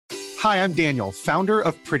Hi, I'm Daniel, founder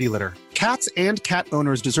of Pretty Litter. Cats and cat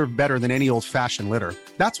owners deserve better than any old-fashioned litter.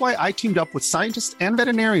 That's why I teamed up with scientists and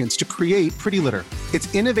veterinarians to create Pretty Litter. Its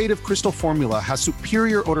innovative crystal formula has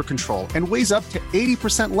superior odor control and weighs up to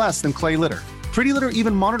 80% less than clay litter. Pretty Litter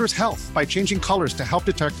even monitors health by changing colors to help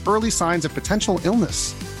detect early signs of potential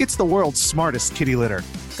illness. It's the world's smartest kitty litter.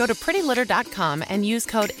 Go to prettylitter.com and use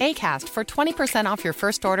code ACAST for 20% off your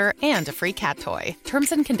first order and a free cat toy.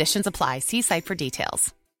 Terms and conditions apply. See site for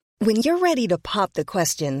details. When you're ready to pop the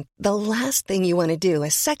question, the last thing you want to do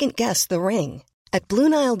is second-guess the ring. At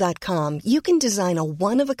BlueNile.com, you can design a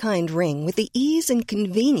one-of-a-kind ring with the ease and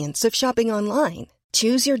convenience of shopping online.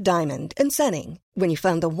 Choose your diamond and setting. When you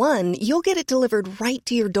find the one, you'll get it delivered right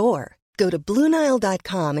to your door. Go to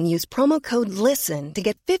BlueNile.com and use promo code LISTEN to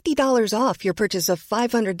get $50 off your purchase of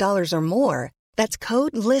 $500 or more. That's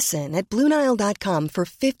code LISTEN at BlueNile.com for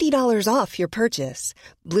 $50 off your purchase.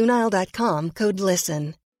 BlueNile.com, code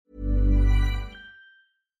LISTEN.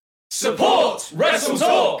 Support Wrestle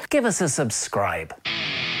Talk! Give us a subscribe.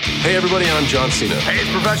 Hey everybody, I'm John Cena. Hey, it's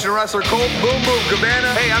professional wrestler Colt Boom Boom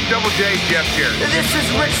Cabana. Hey, I'm Double J, Jeff Jarrett. This is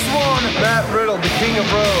Rich Swann. Matt Riddle, the King of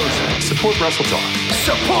Rose. Support Wrestle Talk.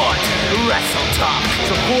 Support Wrestle Talk.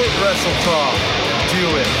 Support Wrestle Talk. Do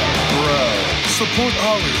it, bro. Support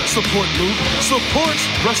Ollie. Support Luke. Support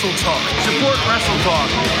Wrestle Talk. Support Wrestle Talk.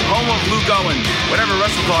 Home of Luke Owen. Whatever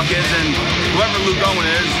Wrestle Talk is and whoever Luke Owen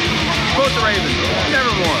is, support the Raven.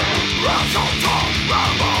 Nevermore. Wrestle Talk.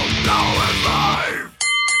 Rambo. Now is live.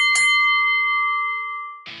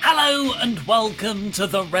 Hello and welcome to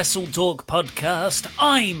the Wrestle Talk podcast.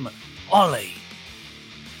 I'm Ollie.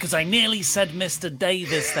 Because I nearly said Mr.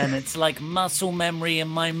 Davis then. It's like muscle memory in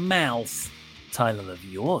my mouth. Title of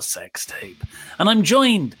your sex tape. And I'm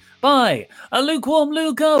joined by a lukewarm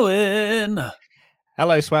Luke Owen.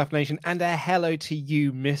 Hello, Swaff Nation, and a hello to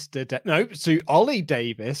you, Mr. to Ollie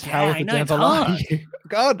Davis. Yeah, How I the know, devil it's are hard. you?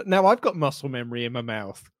 God, now I've got muscle memory in my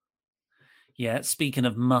mouth. Yeah, speaking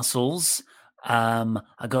of muscles, I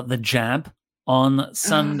got the jab on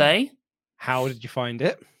Sunday. How did you find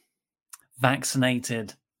it?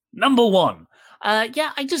 Vaccinated. Number one.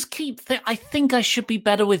 Yeah, I just I think I should be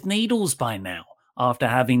better with needles by now after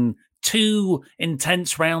having 2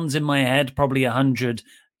 intense rounds in my head, probably 100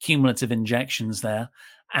 cumulative injections there,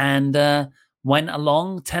 and went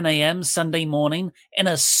along 10 a.m. Sunday morning in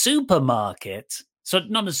a supermarket. So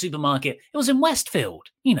not a supermarket. It was in Westfield,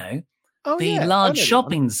 the large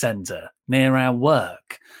shopping centre near our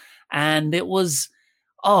work. And it was,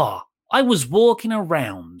 I was walking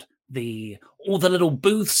around all the little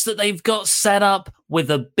booths that they've got set up with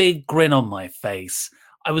a big grin on my face.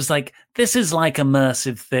 I was like, this is like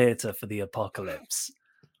immersive theatre for the apocalypse.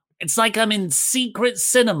 It's like I'm in secret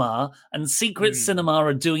cinema, and secret cinema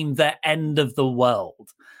are doing the end of the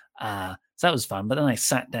world. So that was fun. But then I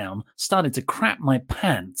sat down, started to crap my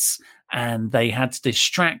pants, and they had to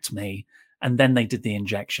distract me. And then they did the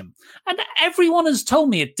injection. And everyone has told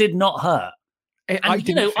me it did not hurt. I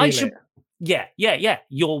didn't feel it. Yeah.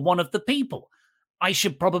 You're one of the people. I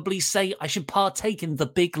should probably say I should partake in the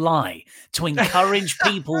big lie to encourage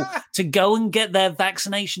people to go and get their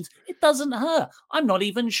vaccinations. It doesn't hurt. I'm not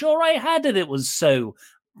even sure I had it. It was so,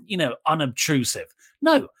 unobtrusive.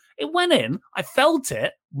 No, it went in. I felt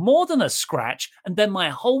it more than a scratch. And then my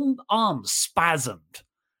whole arm spasmed.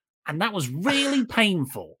 And that was really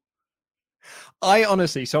painful. I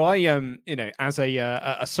honestly, as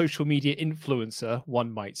a social media influencer,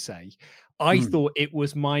 one might say, I thought it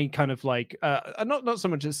was my kind of like, not so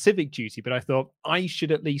much a civic duty, but I thought I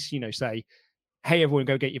should at least, say, hey, everyone,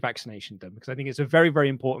 go get your vaccination done, because I think it's a very, very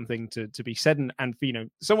important thing to be said. And for,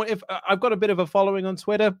 someone, if I've got a bit of a following on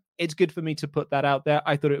Twitter, it's good for me to put that out there.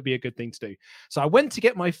 I thought it would be a good thing to do. So I went to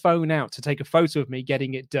get my phone out to take a photo of me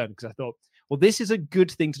getting it done, because I thought, well, this is a good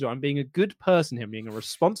thing to do. I'm being a good person here. I'm being a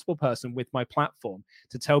responsible person with my platform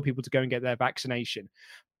to tell people to go and get their vaccination.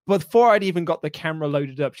 But before I'd even got the camera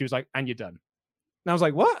loaded up, she was like, and you're done. And I was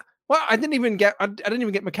like, what? Well, I didn't even get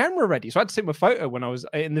my camera ready. So I had to take my photo when I was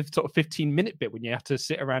in the sort of 15-minute bit when you have to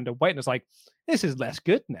sit around and wait. And it's like, this is less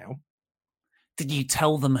good now. Did you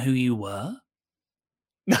tell them who you were?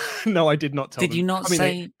 No, I did not tell them. Did you not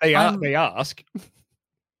say... They ask.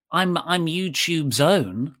 I'm YouTube's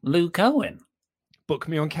own Luke Owen. Book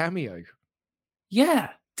me on Cameo. Yeah.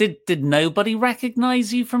 Did nobody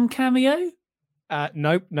recognize you from Cameo?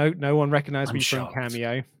 No one recognized me shocked. from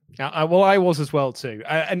Cameo. Well, I was as well too.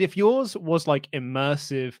 And if yours was like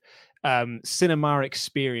immersive cinema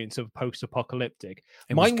experience of post-apocalyptic,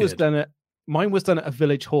 mine was done at a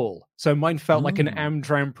village hall. So mine felt like an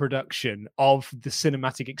Amdram production of the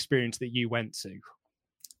cinematic experience that you went to.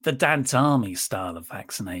 The Dance Army style of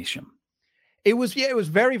vaccination. It was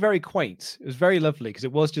very, very quaint. It was very lovely because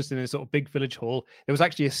it was just in a sort of big village hall. There was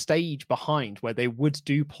actually a stage behind where they would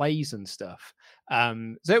do plays and stuff.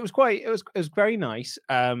 So it was very nice.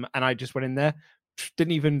 And I just went in there,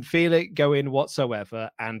 didn't even feel it go in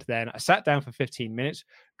whatsoever. And then I sat down for 15 minutes,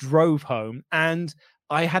 drove home, and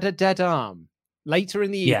I had a dead arm. Later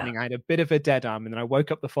in the evening, I had a bit of a dead arm, and then I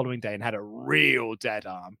woke up the following day and had a real dead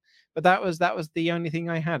arm. But that was the only thing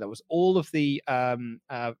I had. That was all of the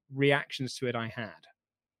reactions to it I had.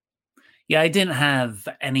 Yeah, I didn't have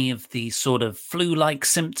any of the sort of flu-like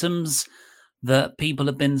symptoms that people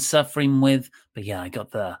have been suffering with. But yeah, I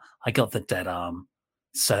got the dead arm.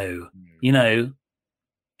 So,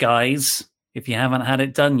 guys, if you haven't had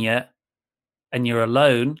it done yet and you're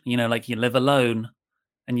alone, like you live alone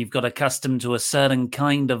and you've got accustomed to a certain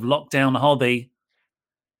kind of lockdown hobby,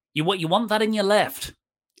 you want that in your left.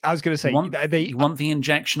 I was going to say, you want the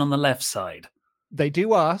injection on the left side. They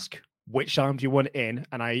do ask which arm do you want it in,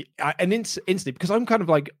 and instantly, because I'm kind of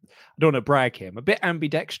like, I don't want to brag here, I'm a bit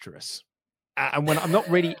ambidextrous, and when I'm not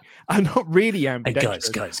really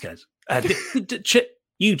ambidextrous. Hey guys,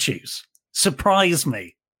 you choose. Surprise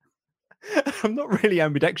me. I'm not really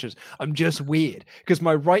ambidextrous. I'm just weird because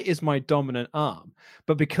my right is my dominant arm,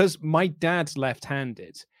 but because my dad's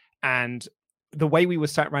left-handed and the way we were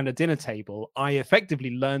sat around a dinner table, I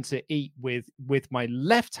effectively learned to eat with my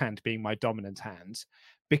left hand being my dominant hand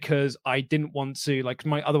because I didn't want to,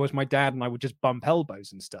 otherwise my dad and I would just bump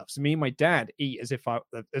elbows and stuff. So me and my dad eat as if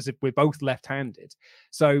we're both left-handed.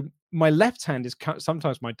 So my left hand is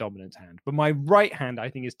sometimes my dominant hand, but my right hand I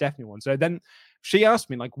think is definitely one. So then she asked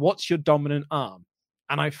me what's your dominant arm?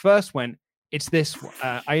 And I first went, it's this one.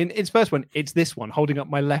 It's this one holding up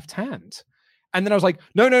my left hand. And then I was like,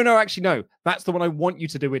 no, actually, no. That's the one I want you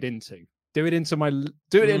to do it into. Do it into my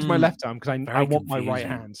left arm because I want my right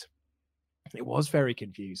hand. It was very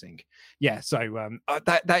confusing. Yeah, so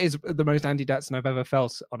that is the most Andy Datson I've ever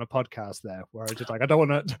felt on a podcast there, where I was just like, I don't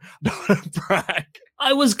want to brag.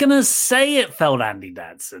 I was going to say it felt Andy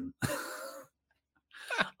Datson.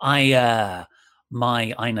 I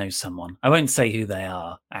know someone. I won't say who they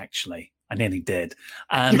are, actually. I nearly did.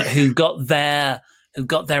 Who got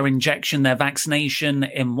their injection, their vaccination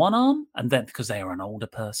in one arm, and then because they are an older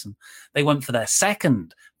person, they went for their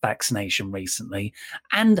second vaccination recently,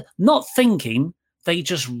 and not thinking, they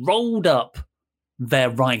just rolled up their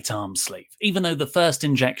right arm sleeve, even though the first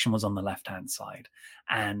injection was on the left-hand side,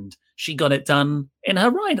 and she got it done in her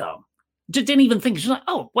right arm. Didn't even think. She's like,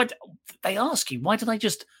 oh, what? They ask you, why did I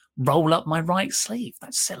just roll up my right sleeve?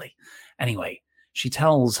 That's silly. Anyway, she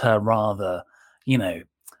tells her rather,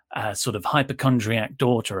 sort of hypochondriac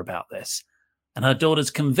daughter about this, and her daughter's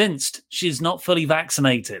convinced she's not fully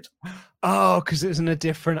vaccinated. Oh, because it's in a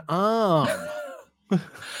different arm.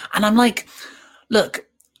 And I'm like, look,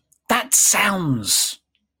 that sounds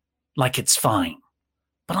like it's fine,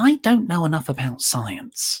 but I don't know enough about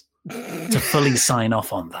science to fully sign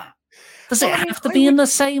off on that. Does it have to be in the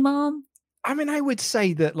same arm? I mean, I would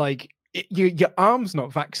say that your arm's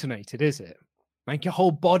not vaccinated, is it? Your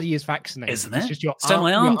whole body is vaccinated, isn't it? It's just your so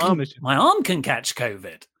arm, my arm can catch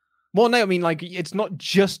COVID. Well, no, I mean, it's not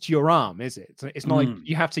just your arm, is it? It's not like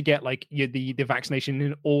you have to get the vaccination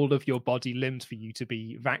in all of your body limbs for you to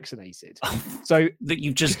be vaccinated. So that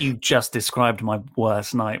you just described my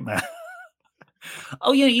worst nightmare.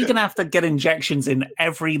 Oh, yeah, you're gonna have to get injections in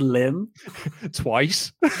every limb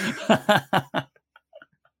twice.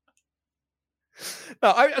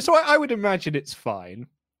 No, so I would imagine it's fine.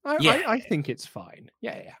 I think it's fine.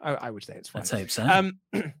 Yeah, I would say it's fine. Let's hope so.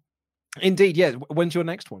 Indeed, yeah. When's your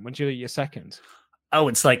next one? When's your second? Oh,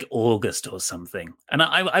 it's like August or something. And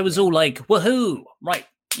I was all like, woohoo! Right,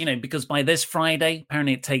 because by this Friday,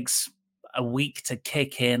 apparently it takes a week to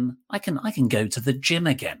kick in. I can go to the gym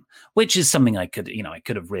again, which is something I could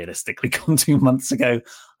have realistically gone 2 months ago.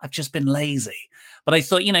 I've just been lazy. But I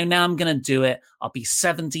thought, now I'm going to do it. I'll be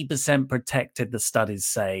 70% protected, the studies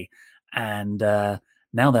say. And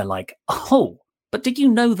now they're like, oh, but did you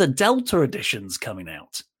know the Delta edition's coming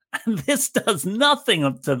out? And this does nothing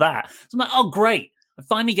up to that. So I'm like, oh, great. I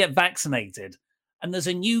finally get vaccinated. And there's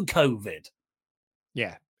a new COVID.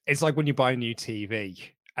 Yeah. It's like when you buy a new TV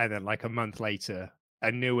and then a month later,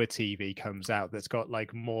 a newer TV comes out that's got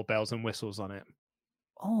more bells and whistles on it.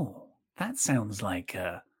 Oh, that sounds like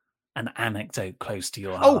an anecdote close to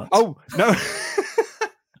your heart. Oh, no.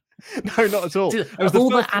 No, not at all. Of all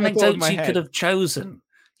the anecdotes you could have chosen,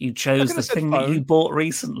 you chose the thing that you bought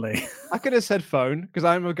recently. I could have said phone because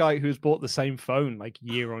I'm a guy who's bought the same phone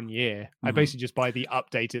year on year. I basically just buy the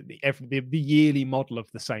updated, the yearly model of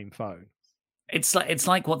the same phone. It's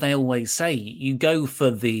like what they always say. You go for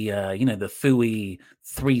the the Fooey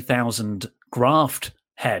 3000 graft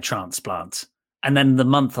hair transplant, and then the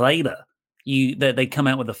month later, they come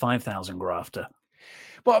out with a 5000 grafter.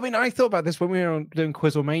 Well, I mean, I thought about this when we were doing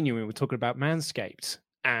Quizzlemania. We were talking about Manscaped,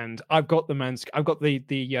 and I've got the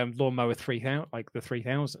lawnmower 3000, like the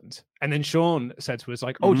 3000, and then Sean said to us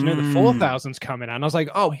like, "Oh, do you know the 4000's coming out?" And I was like,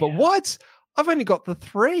 "Oh, but what? I've only got the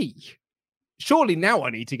 3. Surely now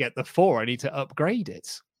I need to get the 4. I need to upgrade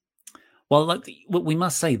it." Well, we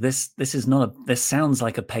must say this is not this sounds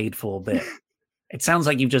like a paid for bit. It sounds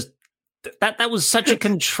like you've just that was such a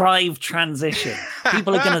contrived transition.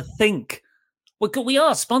 People are going to think we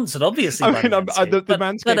are sponsored, obviously. I mean, the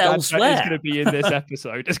Manscaped elsewhere is going to be in this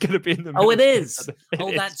episode. It's going to be in the. Oh, it is.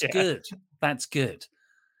 That's good. That's good.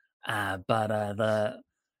 I've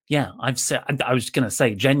said. I was going to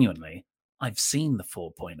say genuinely, I've seen the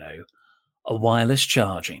 4.0. A wireless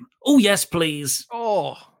charging. Oh, yes, please.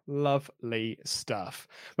 Oh, lovely stuff.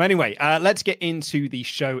 But anyway, let's get into the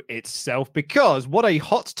show itself, because what a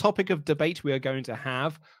hot topic of debate we are going to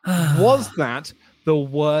have. Was that the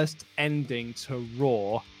worst ending to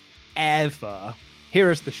Raw ever? Here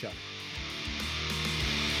is the show.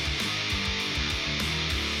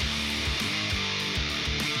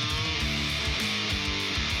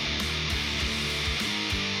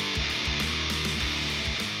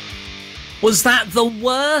 Was that the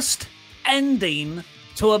worst ending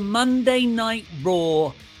to a Monday Night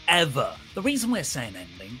Raw ever? The reason we're saying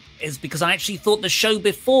ending is because I actually thought the show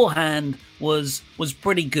beforehand was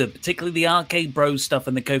pretty good, particularly the Arcade Bros stuff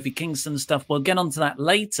and the Kofi Kingston stuff. We'll get onto that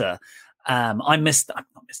later. I'm not Mr.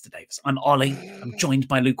 Davis. I'm Ollie. I'm joined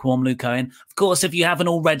by Lukewarm Luke Owen. Of course, if you haven't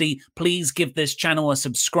already, please give this channel a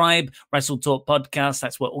subscribe. Wrestle Talk Podcast.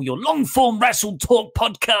 That's where all your long-form Wrestle Talk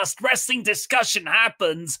podcast wrestling discussion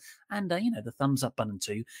happens. And, the thumbs up button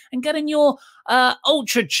too. And get in your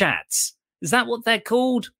Ultra Chats. Is that what they're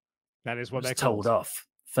called? That is what they're told called. off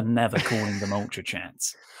for never calling them Ultra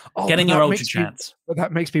Chats. Get in your Ultra Chats. But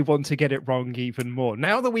that makes me want to get it wrong even more.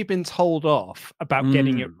 Now that we've been told off about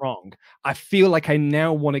getting it wrong, I feel like I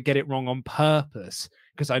now want to get it wrong on purpose,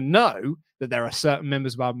 because I know that there are certain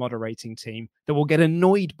members of our moderating team that will get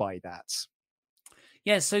annoyed by that.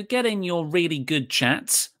 Yeah, so get in your really good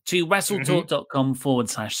chats to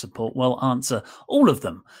wrestletalk.com/support. We'll answer all of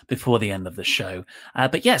them before the end of the show.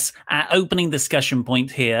 But yes, our opening discussion point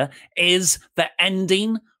here is the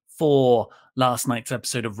ending for last night's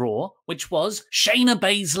episode of Raw, which was Shayna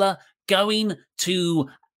Baszler going to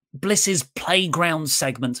Bliss's Playground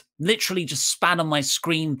segment. Literally just spat on my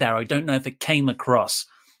screen there. I don't know if it came across.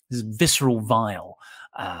 This visceral vile.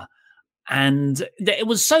 And it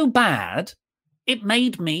was so bad, it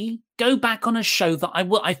made me go back on a show that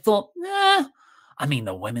I thought, I mean,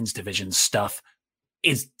 the women's division stuff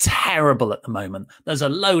is terrible at the moment. There's a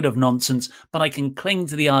load of nonsense, but I can cling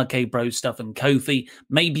to the Arcade Bros stuff and Kofi.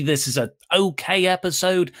 Maybe this is a okay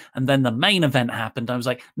episode. And then the main event happened. I was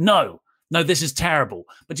like, no, this is terrible.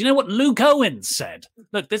 But you know what Luke Owen said?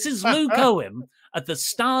 Look, this is Luke Owen at the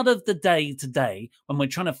start of the day today when we're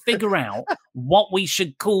trying to figure out what we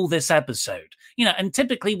should call this episode. And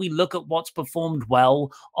typically we look at what's performed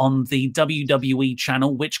well on the WWE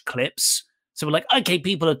channel, which clips. So we're like, okay,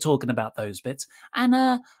 people are talking about those bits.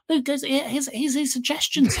 And Luke goes, here's his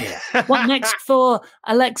suggestions here. What next for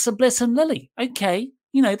Alexa Bliss and Lily? Okay,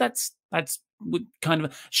 that's kind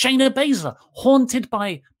of Shayna Baszler, haunted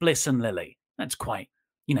by Bliss and Lily. That's quite,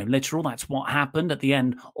 literal. That's what happened at the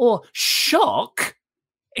end. Or shock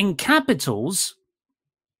in capitals,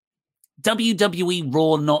 WWE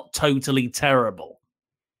Raw not totally terrible.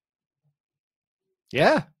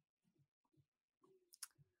 Yeah.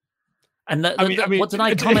 And what did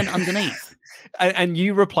I comment underneath? And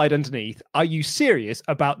you replied underneath, are you serious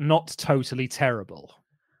about not totally terrible?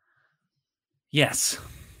 Yes.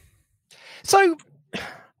 So,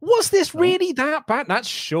 was this really that bad? That's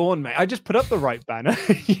Sean, mate. I just put up the right banner.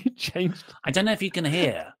 You changed. I don't know if you can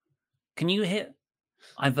hear. Can you hear?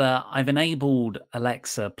 I've enabled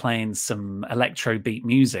Alexa playing some electro beat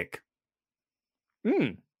music.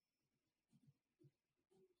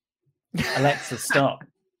 Alexa, stop.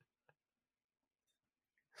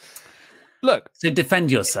 Look. So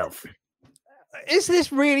defend yourself. Is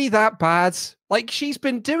this really that bad? Like, she's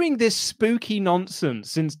been doing this spooky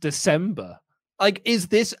nonsense since December. Like, is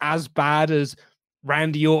this as bad as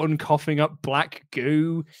Randy Orton coughing up black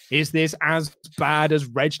goo? Is this as bad as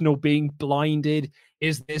Reginald being blinded?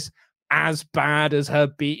 Is this as bad as her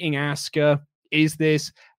beating Asuka? Is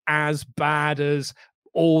this as bad as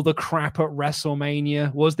all the crap at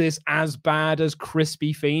WrestleMania? Was this as bad as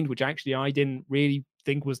Crispy Fiend, which actually I didn't really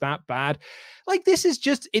think was that bad. Like, it's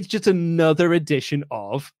just another edition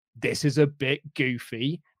of, this is a bit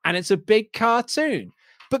goofy and it's a big cartoon.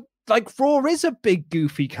 But like, Raw is a big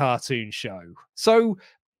goofy cartoon show. So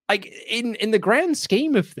like, in the grand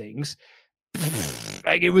scheme of things,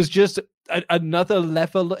 like, it was just another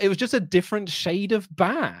level. It was just a different shade of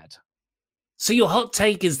bad. So your hot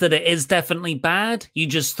take is that it is definitely bad? You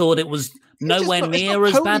just thought it was nowhere near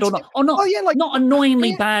as bad, or not? Or not? Oh, yeah, like, not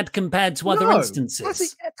annoyingly bad compared to other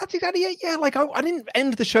instances. That's exactly it. Yeah, like I didn't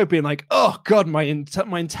end the show being like, oh god, my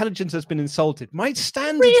intelligence has been insulted. My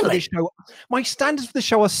standards for the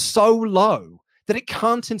show are so low that it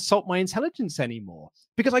can't insult my intelligence anymore,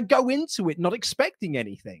 because I go into it not expecting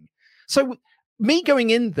anything. So me going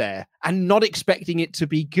in there and not expecting it to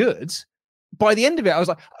be good, by the end of it,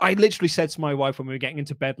 I literally said to my wife when we were getting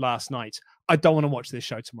into bed last night, I don't want to watch this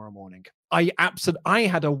show tomorrow morning. I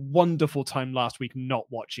had a wonderful time last week not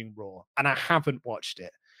watching Raw, and I haven't watched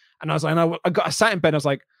it. And I was like, I sat in bed, and I was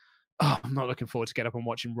like, oh, I'm not looking forward to get up and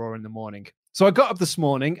watching Raw in the morning. So I got up this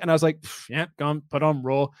morning and I was like, yeah, go on, put on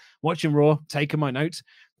Raw, watching Raw, taking my notes.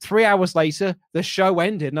 3 hours later, the show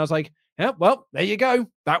ended, and I was like, yeah, well, there you go.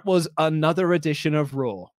 That was another edition of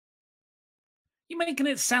Raw. You're making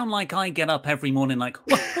it sound like I get up every morning like,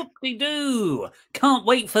 whoop-de-doo. Can't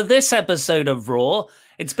wait for this episode of Raw.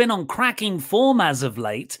 It's been on cracking form as of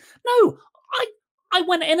late. No, I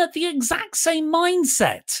went in at the exact same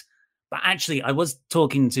mindset. But actually, I was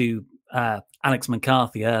talking to Alex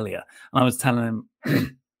McCarthy earlier, and I was telling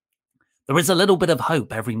him there is a little bit of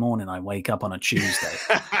hope every morning I wake up on a Tuesday.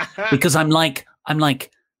 Because I'm like,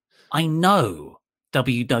 I know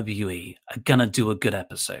WWE are going to do a good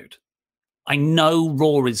episode. I know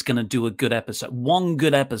Raw is going to do a good episode, one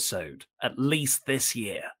good episode, at least this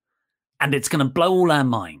year. And it's going to blow all our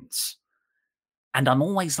minds. And I'm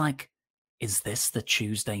always like, is this the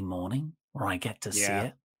Tuesday morning where I get to see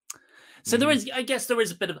it? So there is, I guess there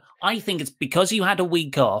is a bit of, I think it's because you had a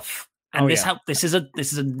week off, and this is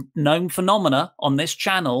a known phenomena on this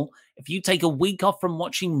channel. If you take a week off from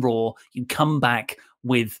watching Raw, you come back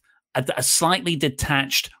with a slightly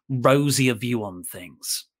detached, rosier view on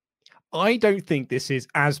things. I don't think this is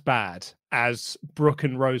as bad as Brooke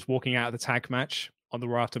and Rose walking out of the tag match on the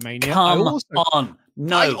Raw after Mania. Come on.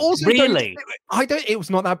 No, really? It was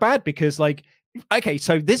not that bad, because like, okay,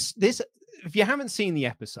 so this, if you haven't seen the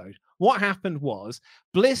episode, what happened was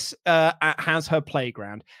Bliss has her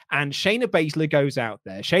playground, and Shayna Baszler goes out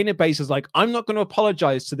there. Shayna Baszler's like, I'm not going to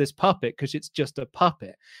apologize to this puppet because it's just a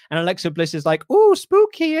puppet. And Alexa Bliss is like, ooh,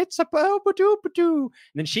 spooky, it's a ba-ba-doo-ba-doo. And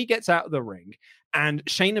then she gets out of the ring, and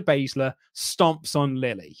Shayna Baszler stomps on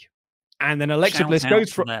Lily. And then Alexa Bliss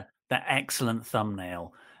goes for the excellent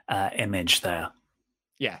thumbnail image there.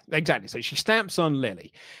 Yeah, exactly. So she stamps on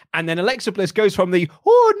Lily. And then Alexa Bliss goes from the,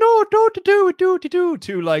 oh, no, do,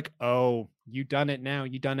 to like, oh, you done it now.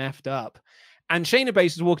 You done effed up. And Shayna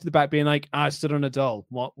Baszler's walking to the back being like, I stood on a doll.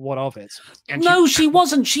 What of it? And she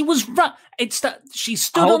wasn't. She was, it's that she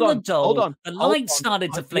stood on the doll. The light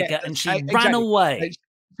started to flicker and she ran away.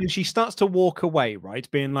 So she starts to walk away, right?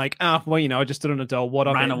 Being like, well, I just stood on a doll. What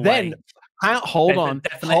of it? Then, hold on.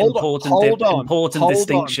 Important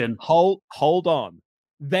distinction. Hold on.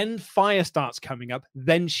 Then fire starts coming up.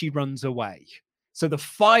 Then she runs away. So the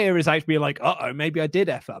fire is actually like, uh-oh, maybe I did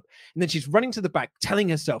F up. And then she's running to the back, telling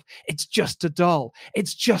herself, it's just a doll.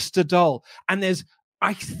 It's just a doll. And there's,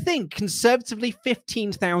 I think, conservatively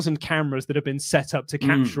 15,000 cameras that have been set up to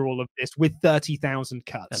capture all of this, with 30,000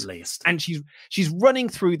 cuts. At least. And she's running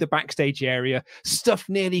through the backstage area. Stuff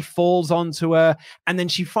nearly falls onto her. And then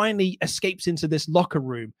she finally escapes into this locker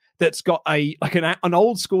room that's got an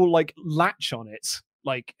old school like latch on it.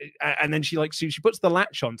 Like, and then she puts the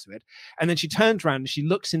latch onto it, and then she turns around and she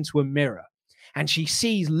looks into a mirror, and she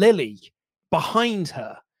sees Lily behind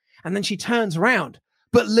her, and then she turns around,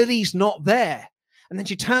 but Lily's not there, and then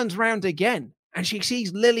she turns around again, and she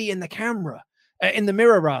sees Lily in the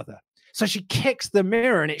mirror rather. So she kicks the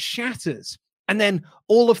mirror and it shatters, and then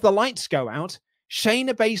all of the lights go out.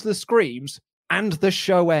 Shayna Baszler screams, and the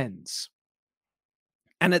show ends.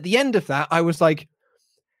 And at the end of that, I was like,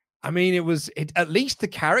 I mean, at least the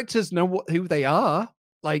characters know who they are.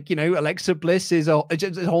 Like, Alexa Bliss is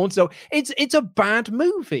haunted. So it's a bad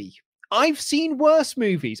movie. I've seen worse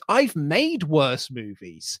movies. I've made worse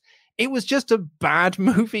movies. It was just a bad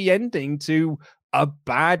movie ending to a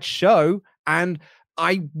bad show, and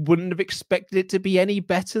I wouldn't have expected it to be any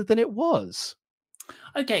better than it was.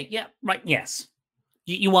 Okay, yeah, right, yes.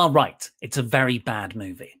 You are right. It's a very bad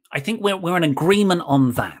movie. I think we're in agreement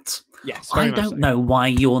on that. Yes, I don't know why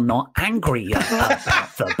you're not angry about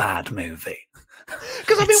the bad movie.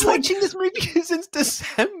 Because I've been watching this movie since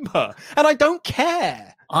December, and I don't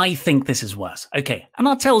care. I think this is worse. Okay, and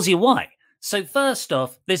I'll tell you why. So first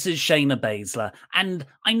off, this is Shayna Baszler, and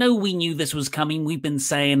I know we knew this was coming. We've been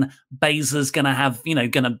saying Baszler's going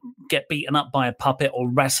to get beaten up by a puppet or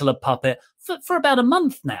wrestle a puppet for about a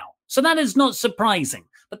month now. So that is not surprising,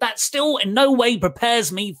 but that still in no way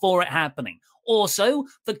prepares me for it happening. Also,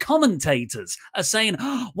 the commentators are saying,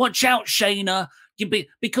 oh, watch out, Shayna,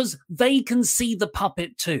 because they can see the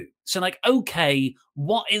puppet too. So like, okay,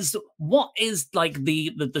 what is like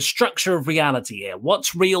the structure of reality here?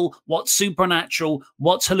 What's real? What's supernatural?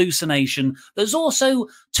 What's hallucination? There's also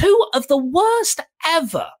two of the worst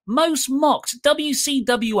ever, most mocked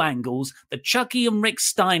WCW angles, the Chucky and Rick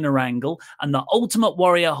Steiner angle and the Ultimate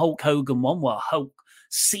Warrior Hulk Hogan one, where Hulk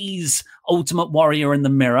sees Ultimate Warrior in the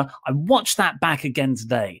mirror. I watched that back again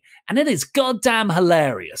today, and it is goddamn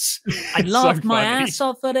hilarious. I laughed my ass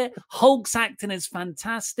off at it. Hulk's acting is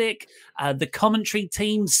fantastic. The commentary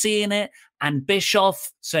team seeing it, and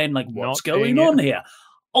Bischoff saying, like, what's going on here?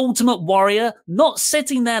 Ultimate Warrior not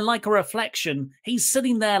sitting there like a reflection. He's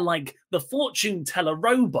sitting there like the fortune teller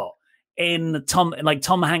robot in Tom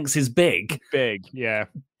Hanks's Big. Big, yeah.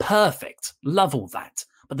 Perfect. Love all that.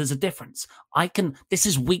 But there's a difference. This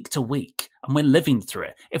is week to week, and we're living through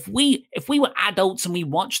it. If we were adults and we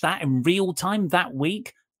watched that in real time that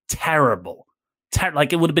week, terrible.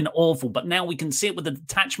 Like, it would have been awful. But now we can see it with a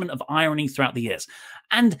detachment of irony throughout the years.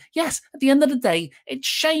 And yes, at the end of the day, it's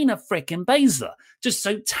Shayna frickin' Baszler. Just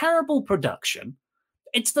so terrible production.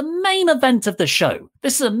 It's the main event of the show.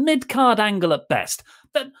 This is a mid-card angle at best.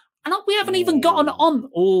 And we haven't even gotten on.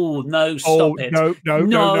 Oh, no, stop it.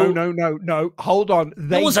 No. Hold on.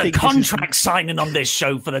 There was a contract signing on this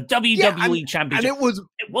show for the WWE Championship. And it was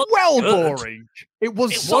boring. It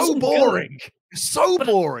was so boring.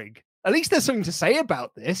 Boring. At least there's something to say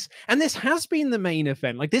about this. And this has been the main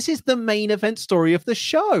event. Like, this is the main event story of the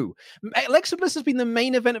show. Alexa Bliss has been the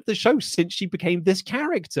main event of the show since she became this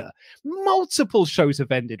character. Multiple shows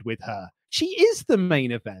have ended with her. She is the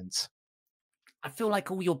main event. I feel like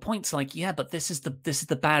all your points are like, yeah, but this is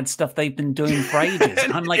the bad stuff they've been doing for ages.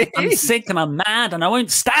 And I'm like, I'm sick and I'm mad and I won't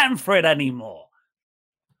stand for it anymore.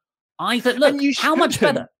 I thought, look, how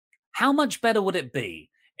much better would it be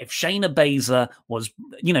if Shayna Baszler was,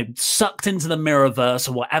 sucked into the Mirrorverse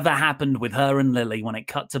or whatever happened with her and Lily when it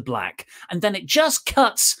cut to black, and then it just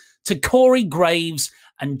cuts to Corey Graves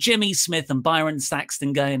and Jimmy Smith and Byron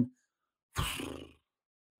Saxton going.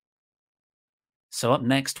 So up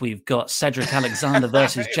next, we've got Cedric Alexander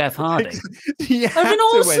versus Jeff Hardy.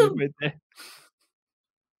 Awesome.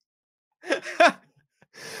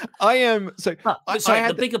 I am so.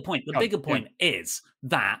 The bigger point is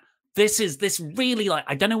that this really, like,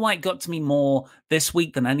 I don't know why it got to me more this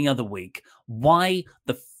week than any other week. Why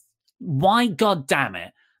God damn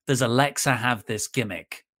it does Alexa have this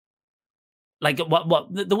gimmick? Like, what?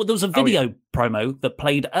 There was a video promo that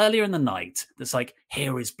played earlier in the night that's like,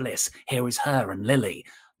 here is Bliss, here is her and Lily.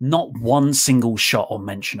 Not one single shot or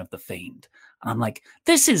mention of The Fiend. And I'm like,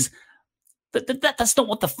 this is... That's not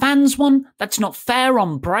what the fans want. That's not fair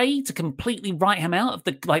on Bray to completely write him out of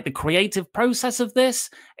the creative process of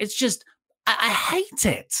this. It's just... I hate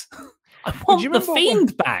it. I want The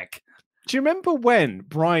Fiend back. Do you remember when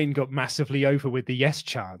Bryan got massively over with the yes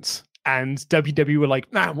chants? And WWE were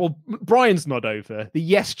like, nah, well, Bryan's not over. The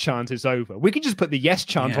yes chant is over. We could just put the yes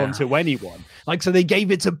chant onto anyone. Like, so they gave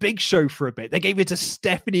it to Big Show for a bit. They gave it to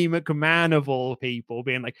Stephanie McMahon, of all people,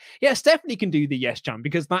 being like, yeah, Stephanie can do the yes chant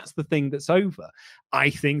because that's the thing that's over. I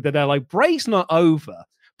think that they're like, Bray's not over,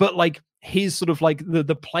 but like his sort of like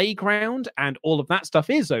the playground and all of that stuff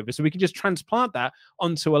is over. So we can just transplant that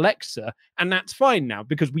onto Alexa. And that's fine now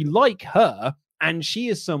because we like her. And she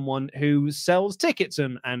is someone who sells tickets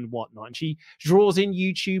and whatnot. And she draws in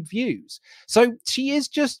YouTube views. So she's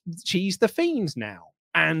the Fiend now.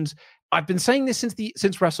 And I've been saying this since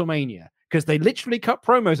WrestleMania, because they literally cut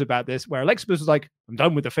promos about this where Alexa Bliss was like, I'm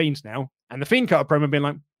done with the Fiends now. And the Fiend cut a promo being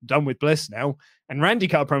like, I'm done with Bliss now. And Randy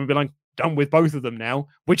cut a promo being like, done with both of them now.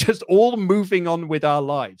 We're just all moving on with our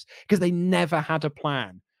lives. Because they never had a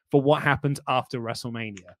plan for what happened after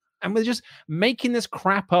WrestleMania. And we're just making this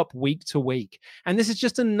crap up week to week. And this is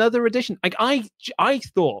just another edition. Like, I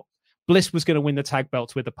thought Bliss was going to win the tag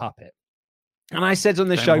belts with a puppet. And I said on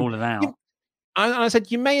the show, I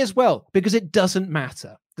said, you may as well, because it doesn't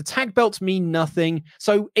matter. The tag belts mean nothing.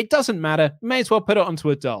 So it doesn't matter. May as well put it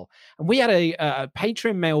onto a doll. And we had a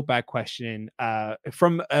Patreon mailbag question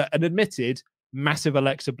from an admitted massive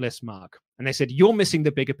Alexa Bliss mark. And they said, you're missing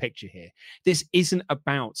the bigger picture here. This isn't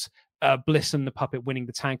about Bliss and the Puppet winning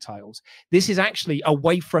the tag titles. This is actually a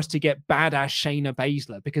way for us to get badass Shayna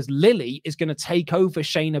Baszler, because Lily is going to take over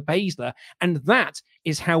Shayna Baszler, and that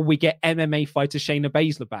is how we get MMA fighter Shayna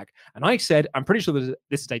Baszler back. And I said, I'm pretty sure that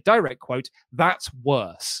this is a direct quote, that's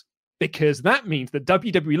worse. Because that means that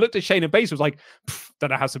WWE looked at Shayna Baszler, was like, don't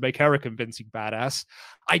know how to make her a convincing badass.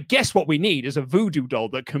 I guess what we need is a voodoo doll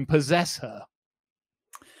that can possess her.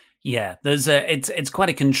 Yeah, it's quite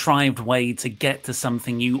a contrived way to get to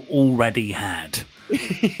something you already had.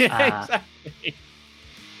 Exactly.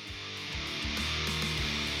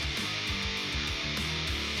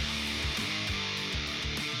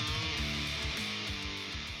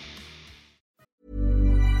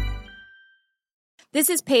 This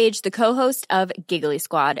is Paige, the co-host of Giggly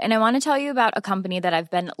Squad, and I want to tell you about a company that I've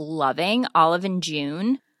been loving, Olive &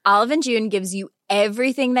 June. Olive & June gives you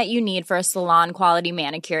everything that you need for a salon-quality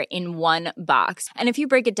manicure in one box. And if you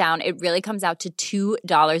break it down, it really comes out to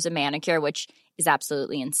 $2 a manicure, which is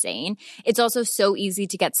absolutely insane. It's also so easy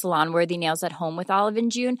to get salon-worthy nails at home with Olive &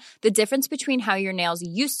 June. The difference between how your nails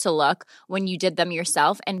used to look when you did them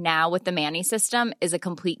yourself and now with the Mani system is a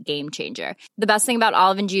complete game changer. The best thing about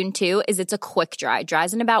Olive & June, too, is it's a quick dry.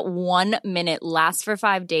 Dries in about 1 minute, lasts for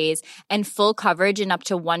 5 days, and full coverage in up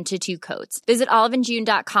to 1 to 2 coats. Visit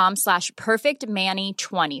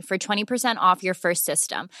oliveandjune.com/perfectmani20 for 20% off your first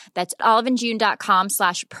system. That's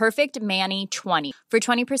oliveandjune.com/perfectmani20 for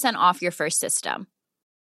 20% off your first system.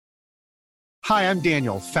 Hi, I'm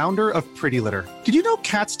Daniel, founder of Pretty Litter. Did you know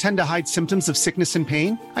cats tend to hide symptoms of sickness and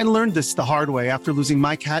pain? I learned this the hard way after losing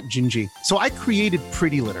my cat, Gingy. So I created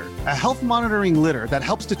Pretty Litter, a health monitoring litter that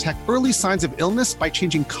helps detect early signs of illness by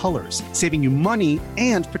changing colors, saving you money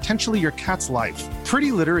and potentially your cat's life.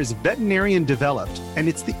 Pretty Litter is veterinarian developed, and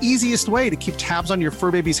it's the easiest way to keep tabs on your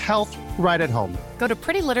fur baby's health right at home. Go to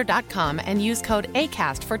prettylitter.com and use code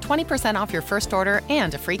ACAST for 20% off your first order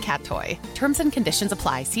and a free cat toy. Terms and conditions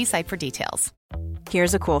apply. See site for details.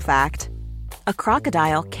 Here's a cool fact. A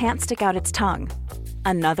crocodile can't stick out its tongue.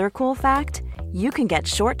 Another cool fact, you can get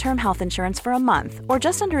short-term health insurance for a month or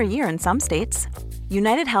just under a year in some states.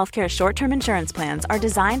 United Healthcare short-term insurance plans are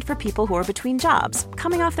designed for people who are between jobs,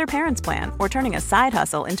 coming off their parents' plan, or turning a side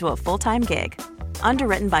hustle into a full-time gig.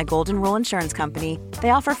 Underwritten by Golden Rule Insurance Company,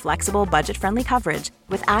 they offer flexible, budget-friendly coverage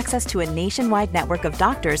with access to a nationwide network of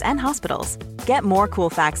doctors and hospitals. Get more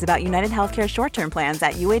cool facts about United Healthcare short-term plans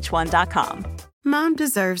at uh1.com. Mom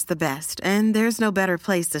deserves the best, and there's no better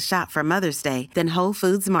place to shop for Mother's Day than Whole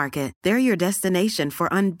Foods Market. They're your destination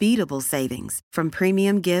for unbeatable savings, from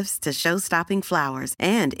premium gifts to show-stopping flowers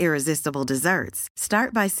and irresistible desserts.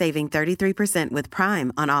 Start by saving 33% with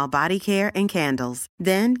Prime on all body care and candles.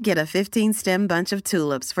 Then get a 15-stem bunch of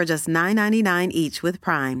tulips for just $9.99 each with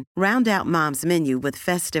Prime. Round out Mom's menu with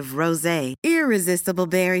festive rosé, irresistible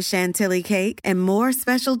berry chantilly cake, and more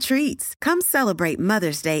special treats. Come celebrate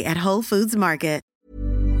Mother's Day at Whole Foods Market.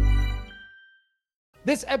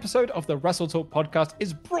 This episode of the Wrestle Talk podcast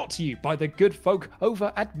is brought to you by the good folk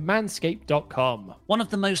over at manscaped.com. One of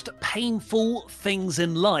the most painful things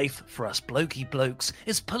in life for us blokey blokes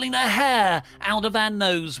is pulling a hair out of our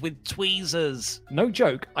nose with tweezers. No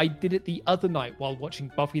joke, I did it the other night while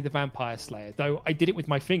watching Buffy the Vampire Slayer, though I did it with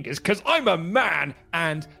my fingers because I'm a man,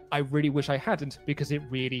 and I really wish I hadn't because it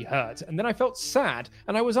really hurt. And then I felt sad,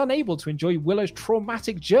 and I was unable to enjoy Willow's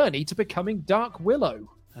traumatic journey to becoming Dark Willow.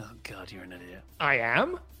 Oh God, you're an idiot. I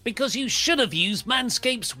am? Because you should have used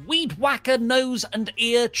Manscaped's Weed Whacker nose and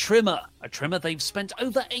ear trimmer. A trimmer they've spent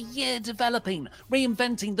over a year developing,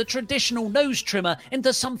 reinventing the traditional nose trimmer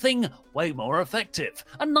into something way more effective.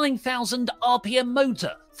 A 9,000 RPM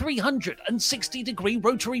motor, 360-degree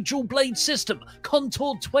rotary dual blade system,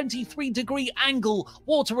 contoured 23-degree angle,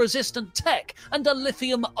 water-resistant tech, and a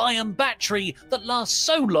lithium-ion battery that lasts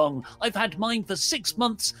so long I've had mine for 6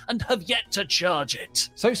 months and have yet to charge it.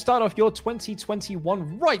 So start off your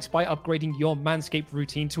 2021 right by upgrading your Manscaped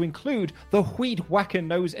routine to include the Weed Whacker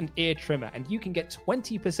nose and ear trimmer, and you can get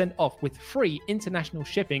 20% off with free international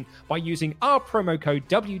shipping by using our promo code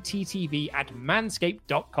WTTV at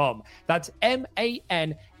manscaped.com. That's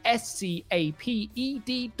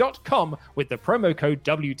manscaped.com with the promo code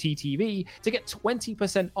WTTV to get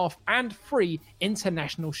 20% off and free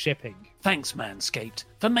international shipping. Thanks, Manscaped,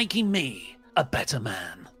 for making me a better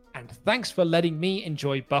man. And thanks for letting me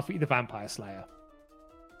enjoy Buffy the Vampire Slayer.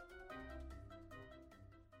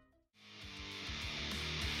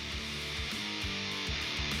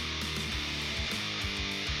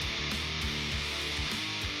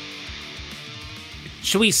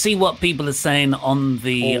 Should we see what people are saying on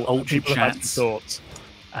the Ultra Chats?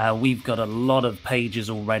 We've got a lot of pages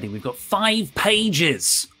already. We've got 5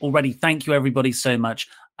 pages already. Thank you, everybody, so much.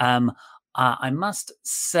 I must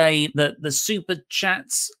say that the super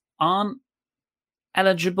chats aren't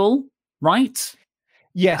eligible, right?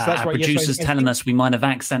 Yes, that's right. Producers yes, telling us we might have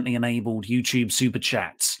accidentally enabled YouTube super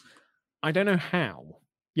chats. I don't know how.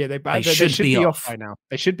 Yeah, they should be off by now.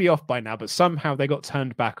 They should be off by now, but somehow they got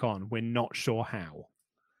turned back on. We're not sure how.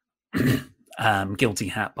 Guilty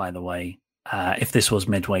hat, by the way. If this was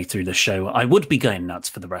midway through the show, I would be going nuts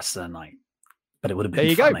for the rest of the night, but it would have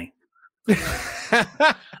been funny.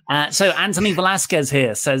 So Anthony Velasquez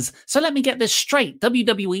here says, so let me get this straight.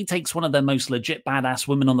 WWE takes one of their most legit badass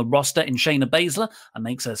women on the roster in Shayna Baszler and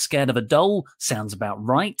makes her scared of a doll. Sounds about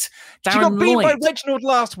right. She got beat by Reginald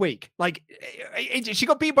last week. She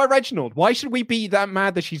got beat by Reginald. Why should we be that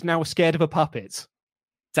mad that she's now scared of a puppet?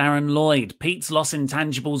 Darren Lloyd, Pete's Lost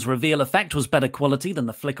Intangibles reveal effect was better quality than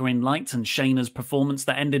the flickering lights and Shayna's performance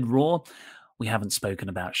that ended Raw. We haven't spoken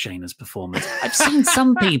about Shayna's performance. I've seen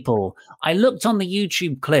some people. I looked on the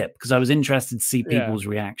YouTube clip because I was interested to see people's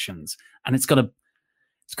reactions, and it's got a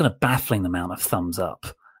baffling amount of thumbs up,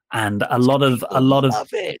 and a lot of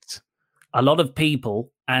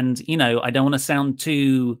people. And I don't want to sound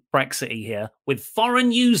too Brexity here, with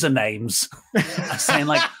foreign usernames are saying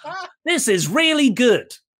like, "This is really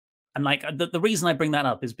good," and like the reason I bring that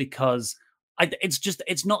up is because. It's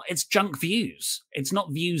junk views. It's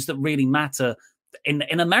not views that really matter in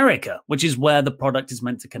America, which is where the product is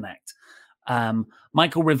meant to connect.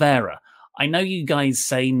 Michael Rivera, I know you guys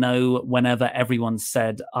say no whenever everyone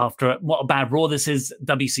said after what a bad Raw this is,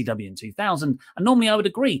 WCW in 2000, and normally I would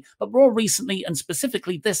agree, but Raw recently and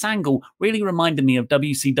specifically this angle really reminded me of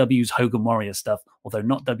WCW's Hogan Warrior stuff, although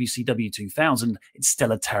not WCW 2000, it's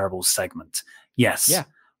still a terrible segment. Yes. Yeah.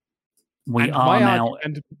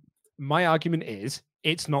 My argument is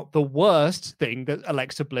it's not the worst thing that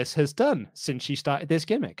Alexa Bliss has done since she started this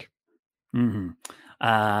gimmick. Mm-hmm.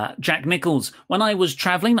 Jack Nichols, when I was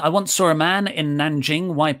traveling, I once saw a man in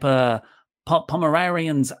Nanjing wipe a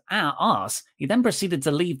Pomeranian's ass. He then proceeded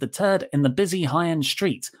to leave the turd in the busy high-end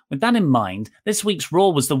street. With that in mind, this week's Raw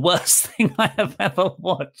was the worst thing I have ever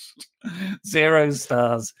watched. 0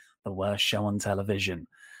 stars, the worst show on television.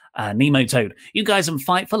 Nemo Toad, you guys and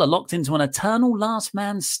Fightful are locked into an eternal last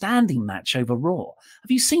man standing match over Raw.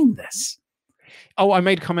 Have you seen this? Oh, I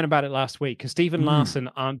made a comment about it last week because Stephen Larson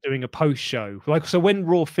aren't doing a post show. So when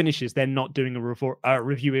Raw finishes, they're not doing a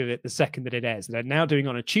review of it the second that it airs. They're now doing it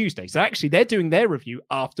on a Tuesday. So actually, they're doing their review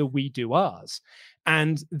after we do ours.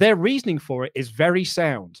 And their reasoning for it is very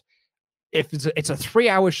sound. If it's a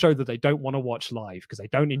 3-hour show that they don't want to watch live because they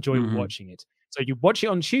don't enjoy watching it. So you watch it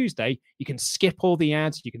on Tuesday, you can skip all the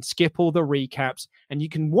ads, you can skip all the recaps, and you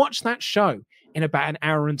can watch that show in about an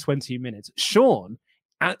hour and 20 minutes. Sean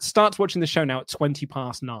starts watching the show now at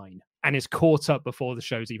 9:20 and is caught up before the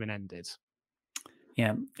show's even ended.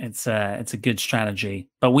 Yeah, it's a good strategy,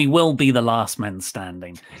 but we will be the last men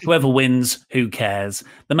standing. Whoever wins, who cares?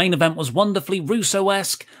 The main event was wonderfully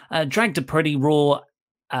Russo-esque, dragged a pretty Raw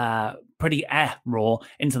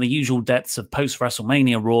into the usual depths of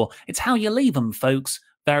post-WrestleMania Raw. It's how you leave them, folks.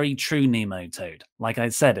 Very true, Nemo Toad. Like I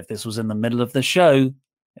said, if this was in the middle of the show,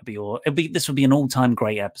 this would be an all-time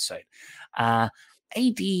great episode.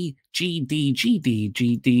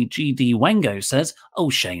 ADGDGDGDGD Wengo says, oh,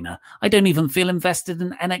 Shayna, I don't even feel invested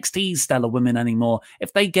in NXT's stellar women anymore.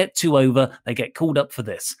 If they get too over, they get called up for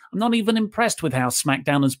this. I'm not even impressed with how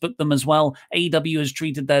SmackDown has booked them as well. AEW has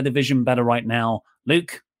treated their division better right now.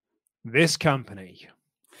 Luke? This company.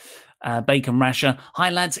 Bacon Rasher. Hi,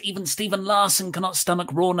 lads. Even Stephen Larson cannot stomach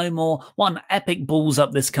Raw no more. One epic balls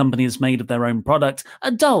up this company has made of their own product. A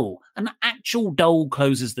doll. An actual doll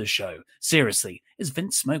closes the show. Seriously, is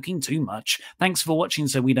Vince smoking too much? Thanks for watching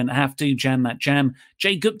so we don't have to. Jam that jam.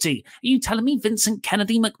 Jay Gupti. Are you telling me Vincent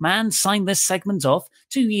Kennedy McMahon signed this segment off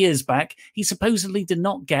 2 years back? He supposedly did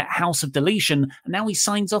not get House of Deletion, and now he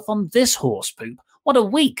signs off on this horse poop. What a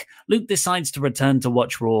week! Luke decides to return to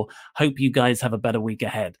watch Raw. Hope you guys have a better week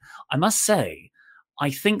ahead. I must say,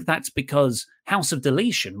 I think that's because House of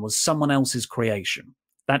Deletion was someone else's creation.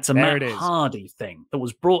 That's a Matt Hardy thing that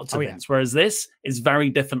was brought to Vince, whereas this is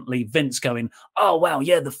very differently Vince going, oh, wow,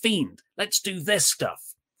 yeah, The Fiend, let's do this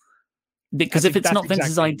stuff. Because if it's not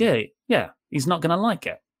Vince's idea, he's not going to like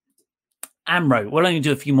it. Amro, we'll only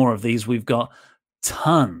do a few more of these. We've got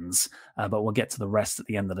tons, but we'll get to the rest at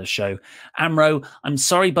the end of the show. Amro, I'm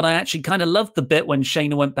sorry, but I actually kind of loved the bit when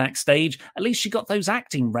Shayna went backstage. At least she got those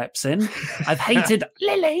acting reps in. I've hated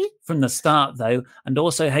Lily from the start, though, and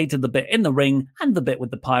also hated the bit in the ring and the bit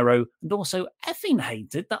with the pyro, and also effing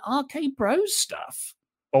hated the RK Bros stuff.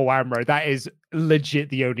 Oh, Amro, that is legit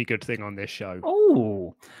the only good thing on this show.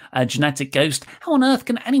 Oh, Genetic Ghost. How on earth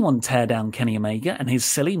can anyone tear down Kenny Omega and his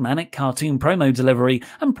silly manic cartoon promo delivery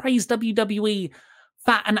and praise WWE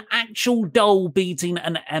for an actual doll beating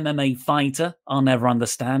an MMA fighter? I'll never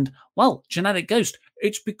understand. Well, Genetic Ghost,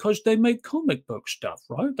 it's because they make comic book stuff,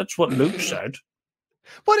 right? That's what Luke said.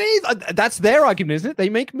 What is that's their argument, isn't it? They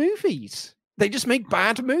make movies. They just make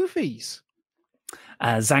bad movies.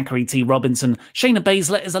 Zachary T. Robinson. Shayna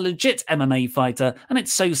Baszler is a legit MMA fighter, and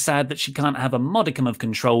it's so sad that she can't have a modicum of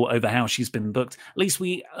control over how she's been booked. At least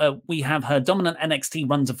we have her dominant NXT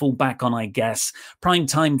run to fall back on, I guess.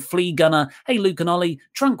 Primetime Flea Gunner. Hey, Luke and Ollie.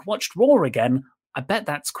 Trunk watched Raw again. I bet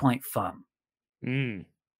that's quite fun.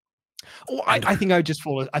 Oh, I think I just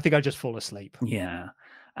fall asleep. Yeah.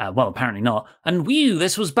 Well, apparently not. And whew,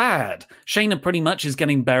 this was bad. Shayna pretty much is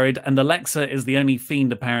getting buried, and Alexa is the only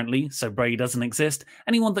fiend, apparently, so Bray doesn't exist.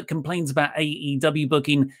 Anyone that complains about AEW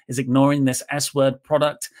booking is ignoring this S-word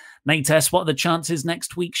product. Nates, what are the chances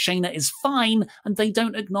next week Shayna is fine, and they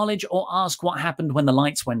don't acknowledge or ask what happened when the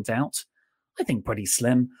lights went out? I think pretty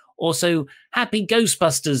slim. Also, happy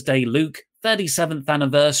Ghostbusters Day, Luke. 37th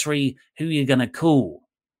anniversary. Who you gonna call?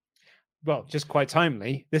 Well, just quite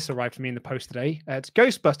timely. This arrived for me in the post today. It's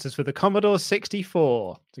Ghostbusters for the Commodore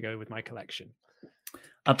 64 to go with my collection.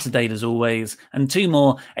 Up to date as always. And two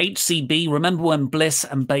more. HCB, remember when Bliss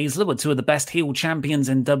and Baszler were two of the best heel champions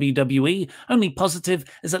in WWE? Only positive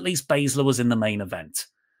is at least Baszler was in the main event.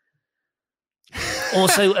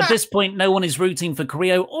 Also, at this point, no one is rooting for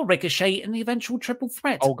Carrillo or Ricochet in the eventual triple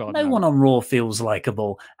threat. Oh, God, no one on Raw feels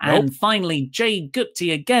likable. And finally, Jay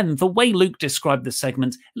Gupti again. The way Luke described the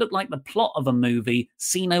segment, it looked like the plot of a movie,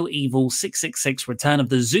 See No Evil 666 Return of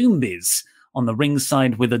the Zombies, on the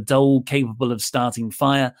ringside with a doll capable of starting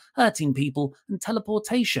fire, hurting people, and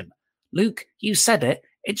teleportation. Luke, you said it.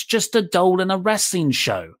 It's just a doll in a wrestling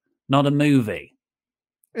show, not a movie.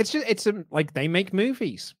 It's like they make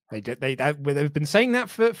movies. They've been saying that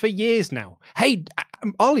for years now. Hey,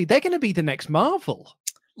 Ollie, they're going to be the next Marvel.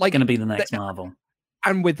 Like going to be the next Marvel.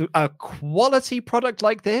 And with a quality product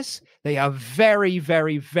like this, they are very,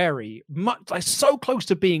 very, very much so close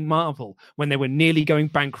to being Marvel when they were nearly going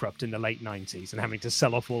bankrupt in the late 90s and having to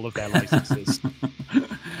sell off all of their licenses.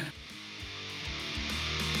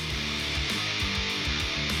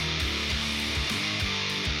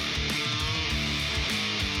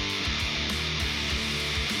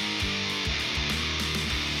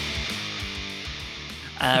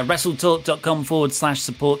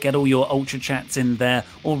 WrestleTalk.com/support. Get all your Ultra Chats in there,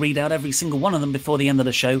 or read out every single one of them before the end of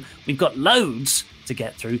the show. We've got loads to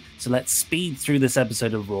get through, so let's speed through this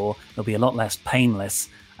episode of Raw. It'll be a lot less painless,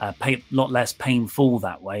 lot less painful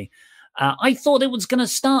that way. I thought it was going to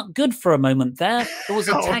start good for a moment there. There was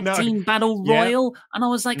a tag team battle royal, and I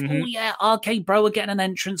was like, oh yeah, RK Bro are getting an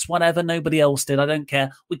entrance, whatever. Nobody else did. I don't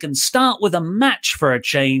care. We can start with a match for a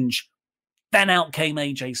change. Then out came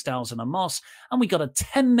AJ Styles and Amos, and we got a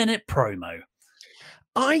 10-minute promo.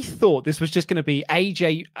 I thought this was just going to be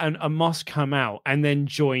AJ and Amos come out and then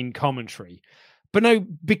join commentary. But no,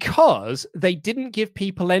 because they didn't give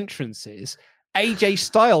people entrances, AJ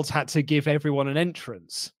Styles had to give everyone an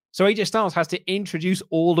entrance. So AJ Styles has to introduce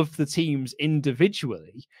all of the teams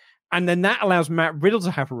individually. And then that allows Matt Riddle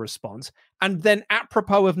to have a response. And then,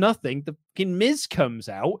 apropos of nothing, the fucking Miz comes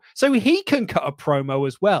out so he can cut a promo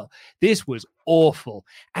as well. This was awful.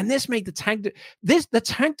 And this made the tag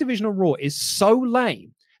division of Raw is so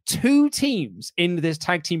lame. 2 teams in this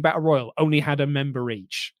tag team battle royal only had a member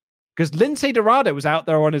each. Because Lince Dorado was out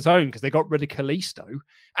there on his own because they got rid of Kalisto.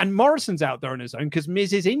 And Morrison's out there on his own because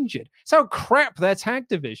Miz is injured. That's how crap their tag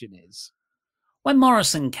division is. When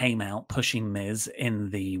Morrison came out pushing Miz in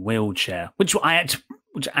the wheelchair, which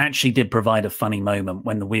actually did provide a funny moment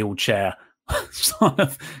when the wheelchair sort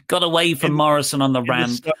of got away from Morrison on the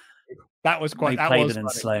ramp. That was quite. They played it in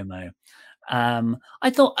slow-mo. I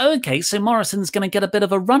thought, okay, so Morrison's going to get a bit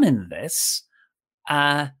of a run in this.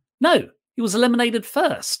 No, he was eliminated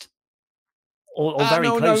first. Or very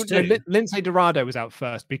close to. No, Lince Dorado was out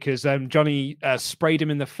first because Johnny sprayed him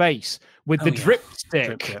in the face with the drip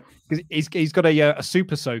stick. He's got a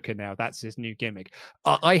super soaker now. That's his new gimmick.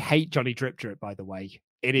 I hate Johnny Drip, by the way.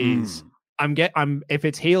 It is. If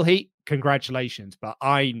it's heel heat, congratulations. But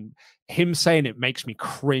him saying it makes me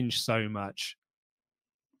cringe so much.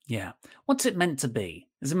 Yeah. What's it meant to be?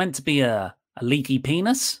 Is it meant to be a leaky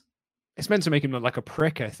penis? It's meant to make him look like a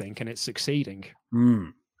prick, I think, and it's succeeding.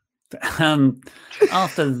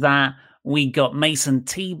 After that, We got Mason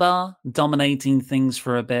T-Bar dominating things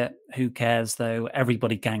for a bit. Who cares, though?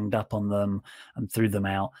 Everybody ganged up on them and threw them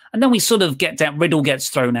out. And then we sort of get down. Riddle gets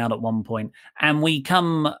thrown out at one point, and we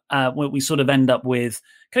sort of end up with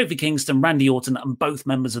Kofi Kingston, Randy Orton, and both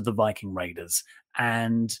members of the Viking Raiders.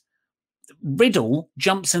 And Riddle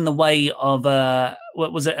jumps in the way of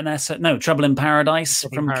what was it? Trouble in Paradise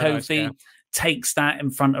from Kofi. Yeah. Takes that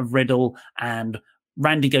in front of Riddle, and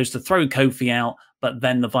Randy goes to throw Kofi out, but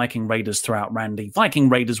then the Viking Raiders throw out Randy. Viking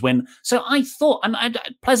Raiders win. So I thought, and I'm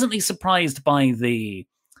pleasantly surprised by the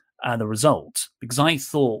result, because I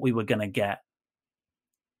thought we were going to get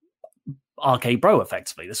RK Bro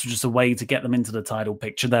effectively. This was just a way to get them into the title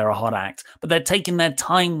picture. They're a hot act, but they're taking their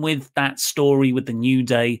time with that story with the New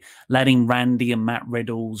Day, letting Randy and Matt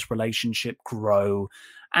Riddle's relationship grow.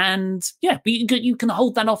 And yeah, you can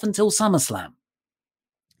hold that off until SummerSlam.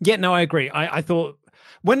 Yeah, no, I agree. I thought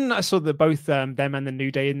when I saw both them and the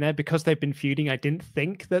New Day in there, because they've been feuding, I didn't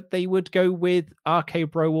think that they would go with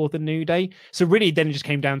RK Bro or the New Day. So really, then it just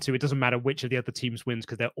came down to it doesn't matter which of the other teams wins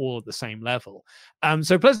because they're all at the same level.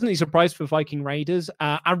 So pleasantly surprised for Viking Raiders.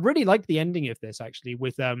 I really liked the ending of this, actually,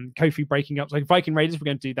 with Kofi breaking up. Like Viking Raiders were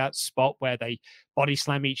going to do that spot where they body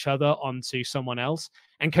slam each other onto someone else.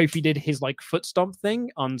 And Kofi did his foot stomp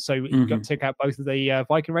thing so he took out both of the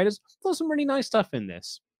Viking Raiders. There's some really nice stuff in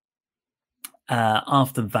this.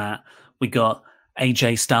 After that, we got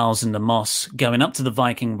AJ Styles and the Moss going up to the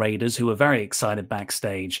Viking Raiders, who were very excited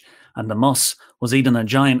backstage. And the Moss was eating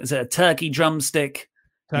is it a turkey drumstick?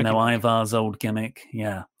 Ivar's old gimmick.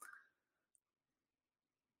 Yeah.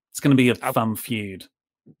 It's going to be a fun feud.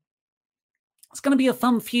 It's going to be a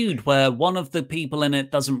fun feud where one of the people in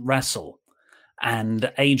it doesn't wrestle and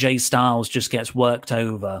AJ Styles just gets worked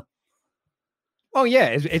over. Oh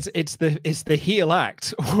yeah, it's the heel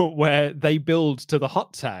act where they build to the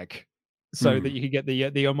hot tag so that you can get the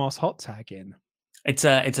Omos hot tag in. It's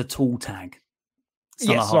a tall tag. It's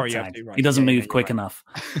not a hot tag. Right. He doesn't move quick enough.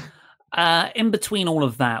 In between all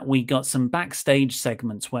of that, we got some backstage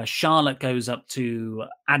segments where Charlotte goes up to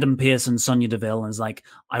Adam Pearce and Sonya Deville and is like,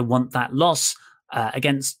 "I want that loss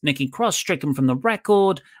against Nikki Cross, stricken from the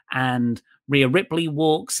record," and Rhea Ripley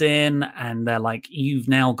walks in and they're like, "You've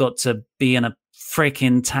now got to be in a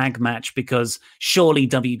freaking tag match because surely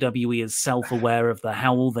WWE is self-aware of the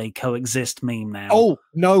how will they coexist meme now." Oh,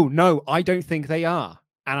 no, I don't think they are.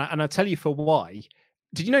 And I'll tell you for why.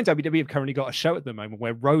 Did you know WWE have currently got a show at the moment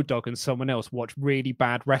where Road Dogg and someone else watch really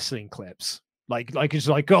bad wrestling clips? Like it's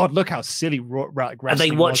like, God, look how silly wrestling Are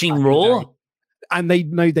they watching Raw? And they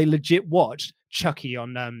legit watched Chucky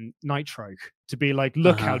on Nitro to be like,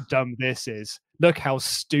 look how dumb this is. Look how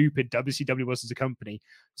stupid WCW was as a company.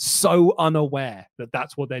 So unaware that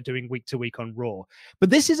that's what they're doing week to week on Raw. But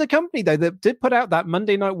this is a company, though, that did put out that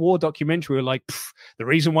Monday Night War documentary where like, the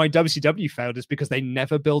reason why WCW failed is because they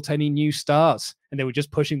never built any new stars. And they were just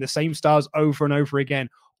pushing the same stars over and over again,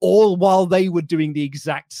 all while they were doing the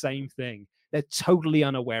exact same thing. They're totally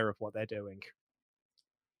unaware of what they're doing.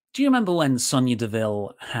 Do you remember when Sonya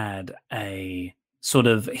Deville had a sort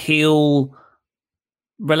of heel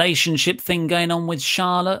relationship thing going on with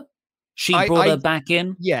Charlotte? She brought her back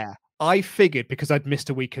in? Yeah, I figured because I'd missed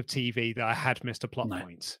a week of TV that I had missed a plot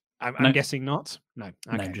point. I'm guessing not. No,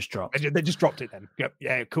 okay. No, just dropped. They just dropped it then. Yep.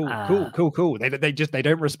 Yeah, cool. They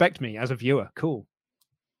don't respect me as a viewer. Cool.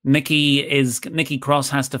 Nikki Cross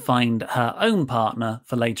has to find her own partner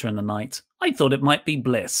for later in the night. I thought it might be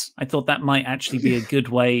Bliss. I thought that might actually be a good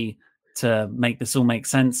way to make this all make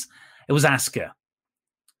sense. It was Asuka.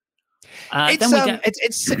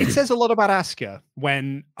 It says a lot about Asuka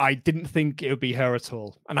when I didn't think it would be her at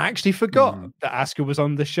all. And I actually forgot that Asuka was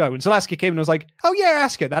on the show. And so Asuka came and I was like, oh yeah,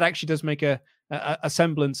 Asuka. That actually does make a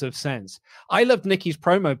semblance of sense. I loved Nikki's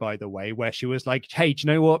promo, by the way, where she was like, hey, do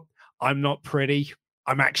you know what? I'm not pretty.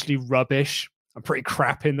 I'm actually rubbish. I'm pretty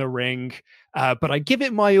crap in the ring, but I give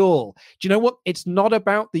it my all. Do you know what? It's not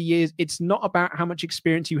about the years. It's not about how much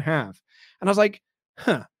experience you have. And I was like,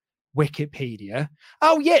 Wikipedia.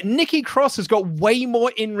 Oh yeah, Nikki Cross has got way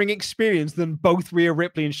more in-ring experience than both Rhea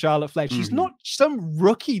Ripley and Charlotte Flair. She's not some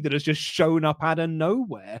rookie that has just shown up out of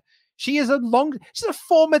nowhere. She's a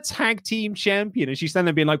former tag team champion, and she's standing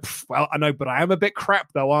there being like, well, I know, but I am a bit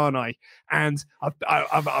crap though, aren't I? And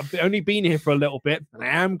I've only been here for a little bit, and I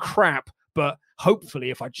am crap, but hopefully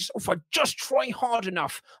if I just try hard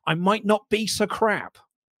enough, I might not be so crap.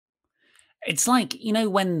 It's like, you know,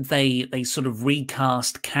 when they sort of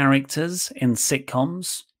recast characters in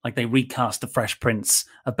sitcoms, like they recast the Fresh Prince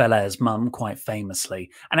of Bel-Air's mum quite famously,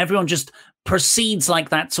 and everyone just proceeds like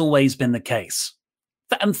that's always been the case.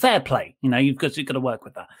 And fair play, you know, you've got to work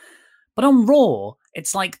with that. But on Raw,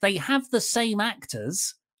 it's like they have the same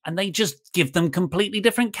actors and they just give them completely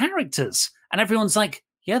different characters. And everyone's like,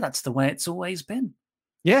 yeah, that's the way it's always been.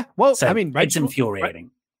 Yeah, well, so I mean, it's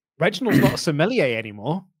infuriating. Reginald's not a sommelier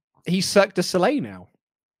anymore. He's Cirque du Soleil now.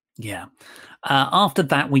 Yeah. After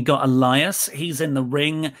that, we got Elias. He's in the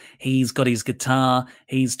ring. He's got his guitar.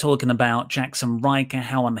 He's talking about Jackson Riker,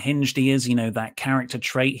 how unhinged he is. You know, that character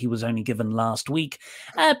trait he was only given last week.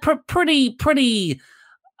 Pretty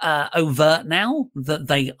overt now that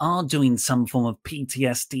they are doing some form of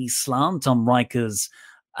PTSD slant on Riker's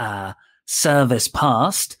service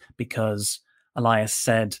past, because Elias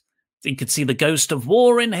said he could see the ghost of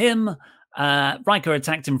war in him. Riker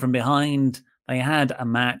attacked him from behind. They had a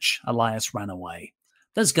match. Elias ran away.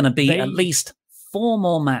 There's going to be at least 4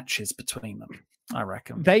 more matches between them, I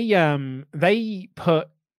reckon. They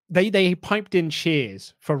piped in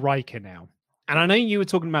cheers for Riker now. And I know you were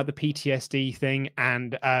talking about the PTSD thing,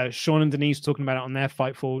 and Sean and Denise talking about it on their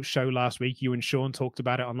Fightful show last week. You and Sean talked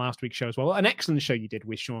about it on last week's show as well. An excellent show you did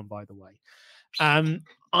with Sean, by the way.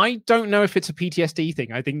 I don't know if it's a PTSD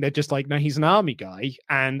thing. I think they're just like, no, he's an army guy,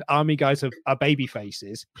 and army guys are baby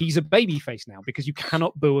faces. He's a baby face now because you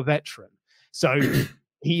cannot boo a veteran. So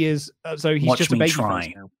he is. So he's just a baby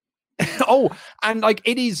face now. Oh, and like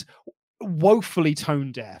it is woefully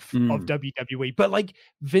tone deaf of WWE, but like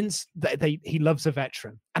Vince, he loves a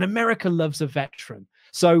veteran, and America loves a veteran.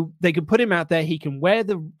 So they can put him out there. He can wear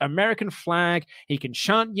the American flag. He can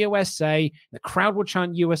chant USA. The crowd will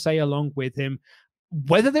chant USA along with him.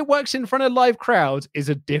 Whether that works in front of live crowds is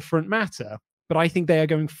a different matter. But I think they are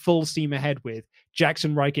going full steam ahead with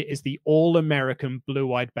Jackson Riker is the all-American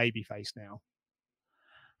blue-eyed babyface now.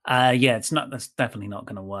 Yeah, that's definitely not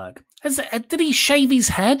going to work. Did he shave his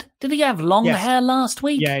head? Did he have long hair last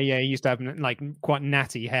week? Yeah, he used to have like quite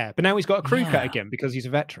natty hair, but now he's got a crew cut again because he's a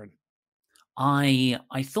veteran. I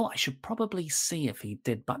thought I should probably see if he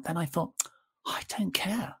did, but then I thought, I don't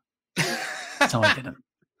care. So I didn't.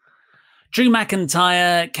 Drew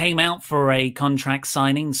McIntyre came out for a contract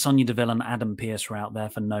signing. Sonya Deville and Adam Pearce were out there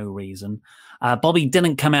for no reason. Bobby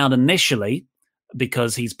didn't come out initially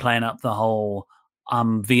because he's playing up the whole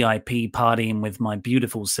VIP partying with my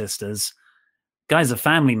beautiful sisters. Guy's a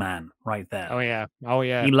family man right there. Oh,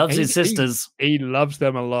 yeah. He loves his sisters. He loves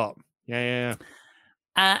them a lot. Yeah.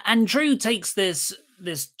 And Drew takes this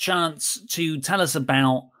chance to tell us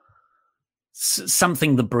about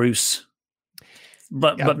something the Bruce.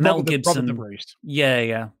 But Mel Gibson,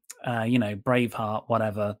 Braveheart,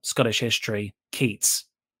 whatever, Scottish history, Keats,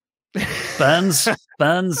 Burns,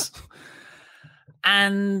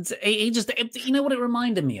 and he just, you know what it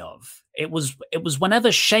reminded me of? It was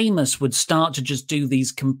whenever Sheamus would start to just do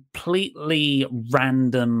these completely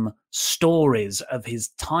random stories of his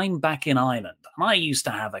time back in Ireland. And I used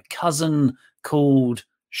to have a cousin called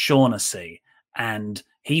Shaughnessy, and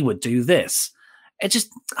he would do this. It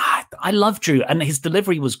just, I love Drew, and his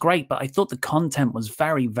delivery was great, but I thought the content was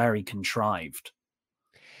very, very contrived.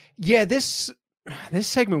 Yeah, this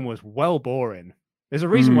segment was well boring. There's a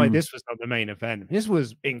reason why this was not the main event. This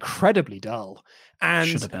was incredibly dull, and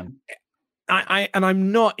should have been. I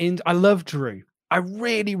love Drew. I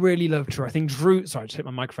really, really love Drew. I think Drew. Sorry, I just hit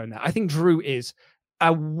my microphone there. I think Drew is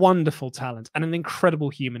a wonderful talent and an incredible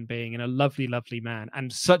human being and a lovely, lovely man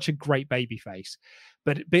and such a great babyface.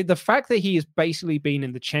 But the fact that he has basically been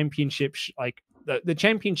in the championship, the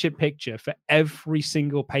championship picture for every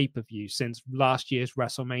single pay-per-view since last year's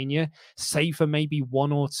WrestleMania, save for maybe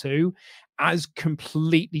 1 or 2, has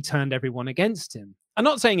completely turned everyone against him. I'm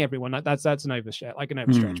not saying everyone, that's an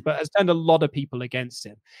overstretch, but has turned a lot of people against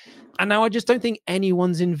him. And now I just don't think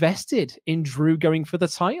anyone's invested in Drew going for the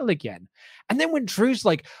title again. And then when Drew's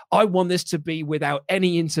like, I want this to be without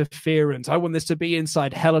any interference, I want this to be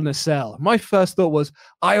inside Hell in a Cell. My first thought was,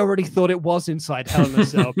 I already thought it was inside Hell in a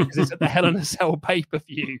Cell because it's at the Hell in a Cell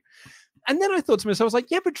pay-per-view. And then I thought to myself, I was like,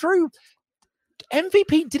 yeah, but Drew,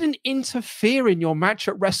 MVP didn't interfere in your match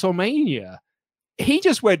at WrestleMania. He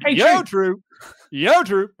just went, hey, Drew. Yo,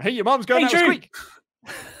 Drew. Hey, your mom's going out to squeak.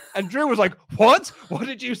 And Drew was like, what? What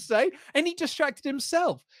did you say? And he distracted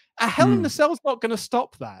himself. A Hell in a Cell's not going to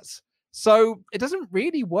stop that. So it doesn't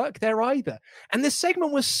really work there either. And this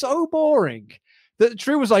segment was so boring that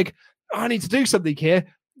Drew was like, I need to do something here.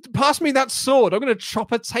 Pass me that sword. I'm going to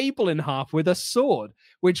chop a table in half with a sword,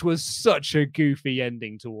 which was such a goofy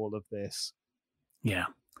ending to all of this. Yeah.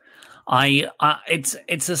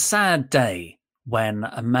 It's a sad day when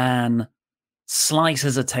a man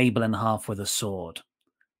slices a table in half with a sword.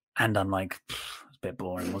 And I'm like, it's a bit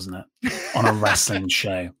boring, wasn't it? On a wrestling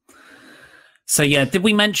show. So yeah, did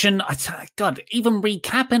we mention, God, even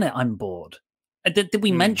recapping it, I'm bored. Did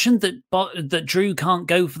we mention that Drew can't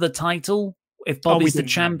go for the title if Bobby's the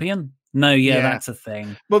champion? No, that's a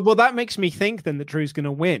thing. Well, that makes me think then that Drew's going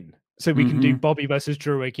to win. So we can do Bobby versus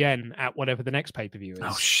Drew again at whatever the next pay-per-view is.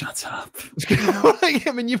 Oh, shut up.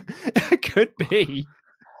 I mean, it could be.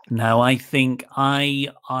 No, I think I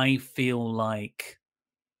feel like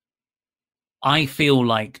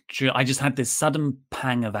Drew, I just had this sudden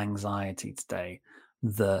pang of anxiety today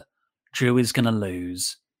that Drew is going to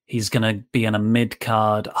lose. He's going to be in a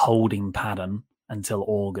mid-card holding pattern until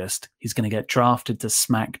August. He's going to get drafted to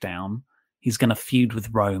SmackDown. He's going to feud with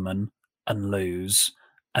Roman and lose.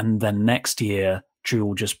 And then next year, Drew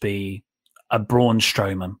will just be a Braun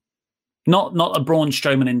Strowman. Not a Braun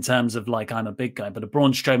Strowman in terms of like, I'm a big guy, but a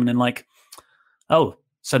Braun Strowman in like, oh,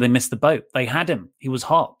 so they missed the boat. They had him. He was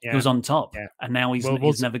hot. Yeah. He was on top. Yeah. And now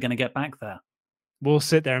he's never going to get back there. We'll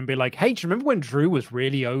sit there and be like, hey, do you remember when Drew was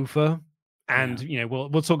really over? And,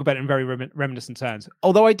 we'll talk about it in very reminiscent terms.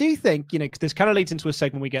 Although I do think, because this kind of leads into a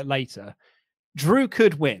segment we get later. Drew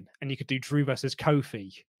could win, and you could do Drew versus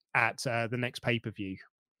Kofi at the next pay-per-view.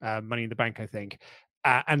 Money in the Bank, I think.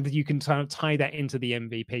 And you can kind of tie that into the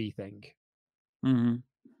MVP thing. Mm-hmm.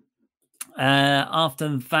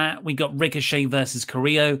 After that, we got Ricochet versus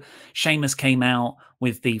Carrillo. Sheamus came out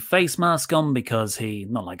with the face mask on because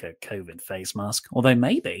not like a COVID face mask, although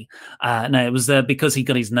maybe. No, it was because he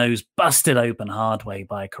got his nose busted open hard way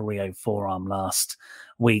by a Carrillo forearm last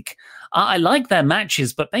week. I like their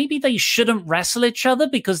matches, but maybe they shouldn't wrestle each other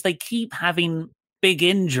because they keep having big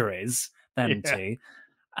injuries, them two.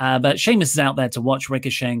 But Sheamus is out there to watch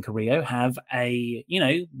Ricochet and Carrillo have a,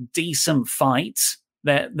 decent fight.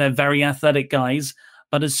 They're very athletic guys.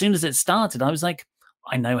 But as soon as it started, I was like,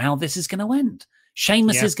 I know how this is going to end.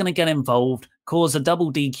 Sheamus is going to get involved, cause a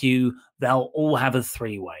double DQ. They'll all have a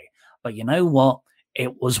three-way. But you know what?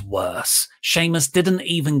 It was worse. Sheamus didn't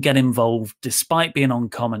even get involved despite being on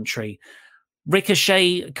commentary.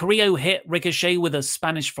 Carrillo hit Ricochet with a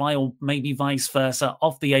Spanish fly or maybe vice versa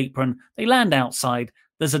off the apron. They land outside.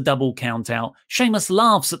 There's a double count out. Sheamus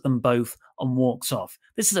laughs at them both and walks off.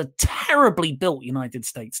 This is a terribly built United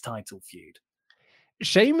States title feud.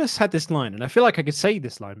 Sheamus had this line, and I feel like I could say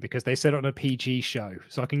this line because they said it on a PG show.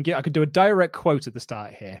 So I could do a direct quote at the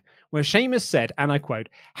start here, where Sheamus said, and I quote,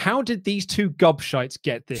 "How did these two gobshites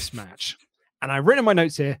get this match?" And I've written in my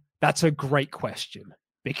notes here, that's a great question.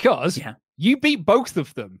 Because you beat both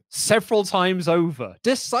of them several times over,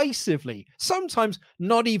 decisively, sometimes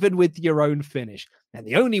not even with your own finish. And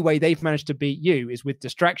the only way they've managed to beat you is with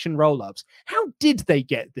distraction roll-ups. How did they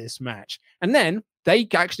get this match? And then they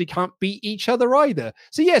actually can't beat each other either.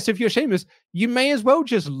 So yes, if you're Sheamus, you may as well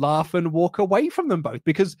just laugh and walk away from them both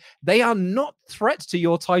because they are not threats to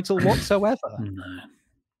your title whatsoever.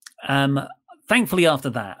 No. Thankfully,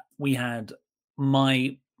 after that, we had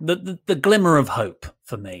the glimmer of hope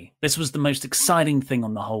for me. This was the most exciting thing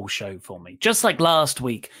on the whole show for me. Just like last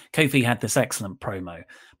week, Kofi had this excellent promo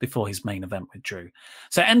before his main event with Drew.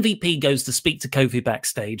 So MVP goes to speak to Kofi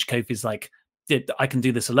backstage. Kofi's like, I can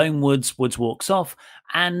do this alone, Woods. Woods walks off.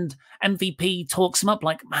 And MVP talks him up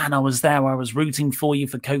like, man, I was there. I was rooting for you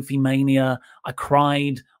for Kofi Mania. I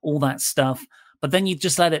cried, all that stuff. But then you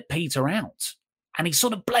just let it peter out. And he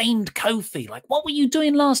sort of blamed Kofi. Like, what were you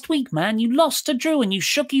doing last week, man? You lost to Drew and you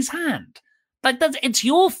shook his hand. Like, it's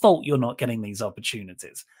your fault you're not getting these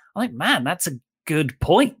opportunities. I'm like, man, that's a good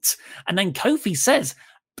point. And then Kofi says,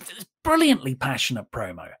 brilliantly passionate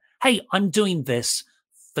promo. Hey, I'm doing this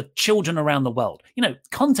for children around the world.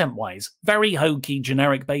 Content-wise, very hokey,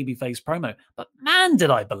 generic babyface promo. But man, did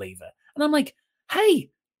I believe it. And I'm like,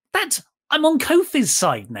 hey, I'm on Kofi's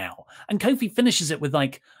side now. And Kofi finishes it with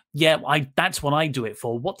like, that's what I do it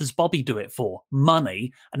for. What does Bobby do it for?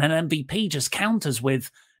 Money. And then MVP just counters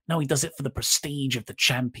with, no, he does it for the prestige of the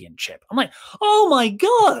championship. I'm like, oh my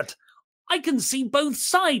God, I can see both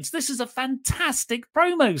sides. This is a fantastic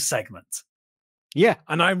promo segment. Yeah.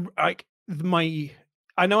 And I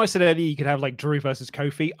know I said earlier you could have like Drew versus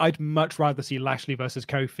Kofi. I'd much rather see Lashley versus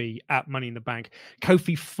Kofi at Money in the Bank.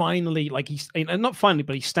 Kofi finally, not finally,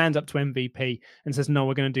 but he stands up to MVP and says, no,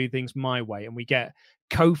 we're going to do things my way. And we get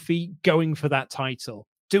Kofi going for that title,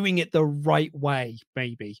 doing it the right way,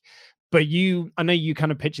 maybe. But I know you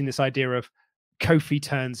kind of pitching this idea of Kofi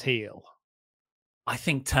turns heel. I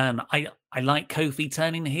think I like Kofi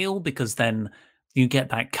turning heel because then you get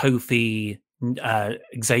that Kofi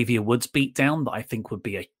Xavier Woods beatdown that I think would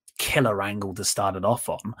be a killer angle to start it off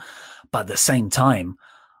on. But at the same time,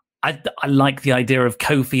 I like the idea of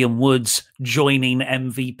Kofi and Woods joining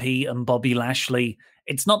MVP and Bobby Lashley.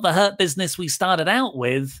 It's not the Hurt Business we started out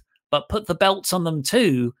with, but put the belts on them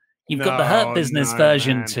too. You've got the Hurt Business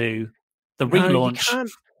version too. The relaunch.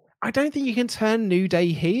 I don't think you can turn New Day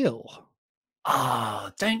heel. Oh,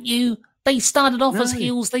 don't you? They started off as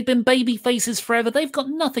heels. They've been baby faces forever. They've got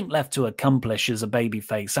nothing left to accomplish as a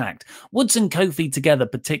babyface act. Woods and Kofi together,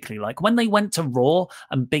 particularly, like when they went to Raw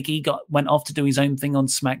and Big E went off to do his own thing on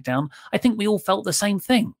SmackDown, I think we all felt the same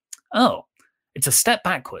thing. Oh, it's a step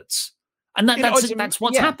backwards. And that's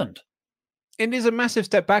what's happened. It is a massive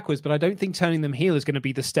step backwards, but I don't think turning them heel is going to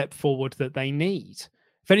be the step forward that they need.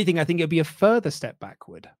 If anything, I think it'll be a further step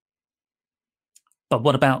backward. But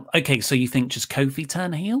what about, okay, so you think just Kofi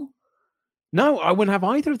turn heel? No, I wouldn't have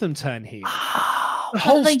either of them turn heel. The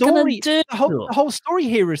whole story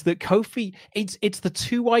here is that Kofi, it's the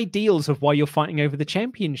two ideals of why you're fighting over the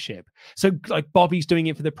championship. So like Bobby's doing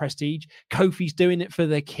it for the prestige, Kofi's doing it for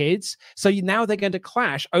their kids. So now they're going to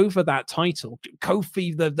clash over that title.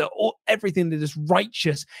 Kofi, everything that is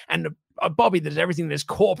righteous, and Bobby that is everything that is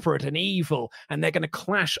corporate and evil, and they're going to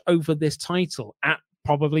clash over this title at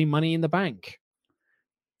probably Money in the Bank.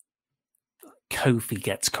 Kofi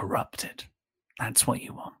gets corrupted. That's what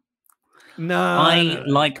you want. No,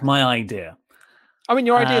 like my idea. I mean,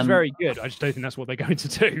 your idea is very good. I just don't think that's what they're going to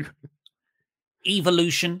do.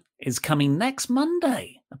 Evolution is coming next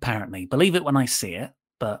Monday, apparently. Believe it when I see it,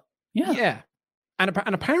 but yeah. Yeah.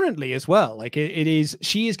 And apparently as well, like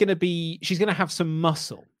she's going to have some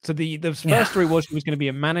muscle. So the first story was she was going to be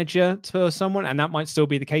a manager to someone, and that might still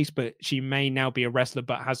be the case, but she may now be a wrestler,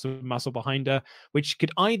 but has some muscle behind her, which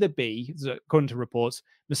could either be, according to reports,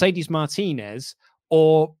 Mercedes Martinez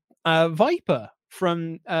or Viper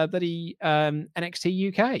from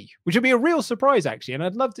NXT UK, which would be a real surprise, actually. And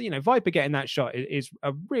I'd love to, Viper getting that shot is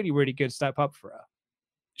a really, really good step up for her.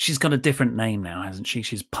 She's got a different name now, hasn't she?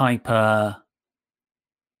 She's Piper.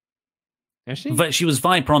 Is she? But she was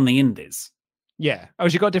Viper on the Indies. Yeah. Oh,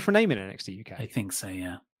 she got a different name in NXT UK? I think so,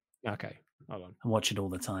 yeah. Okay. Hold on. I watch it all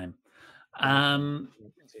the time.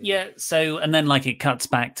 Yeah, so, and then like it cuts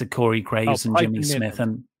back to Corey Graves and Jimmy Smith,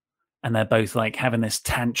 and they're both like having this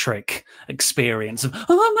tantric experience of,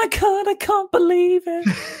 oh my God, I can't believe it.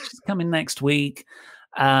 She's coming next week.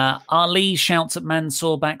 Ali shouts at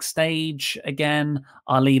Mansoor backstage again.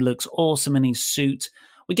 Ali looks awesome in his suit.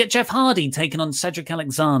 We get Jeff Hardy taking on Cedric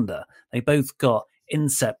Alexander. They both got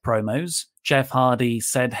inset promos. Jeff Hardy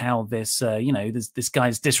said how this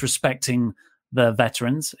guy's disrespecting the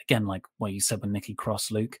veterans. Again, like what you said with Nikki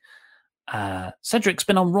Cross, Luke. Cedric's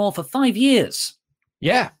been on Raw for 5 years.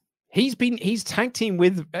 Yeah. He's tag team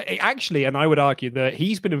with, actually, and I would argue that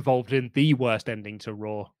he's been involved in the worst ending to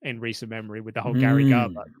Raw in recent memory with the whole Gary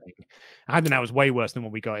Garbutt thing. I think that was way worse than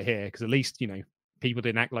what we got here, because at least, people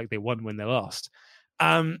didn't act like they won when they lost.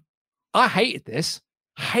 I hated this.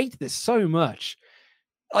 Hate this so much.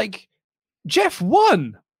 Like, Jeff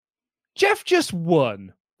won. Jeff just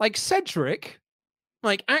won. Like, Cedric,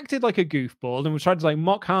 acted like a goofball and was trying to,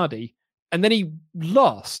 mock Hardy, and then he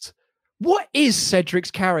lost. What is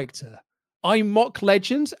Cedric's character? I mock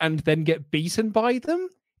legends and then get beaten by them?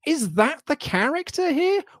 Is that the character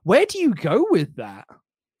here? Where do you go with that?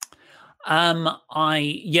 I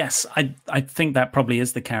think that probably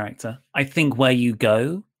is the character. I think where you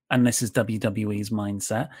go, and this is WWE's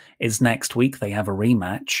mindset, is next week they have a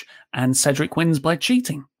rematch and Cedric wins by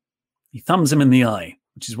cheating. He thumbs him in the eye,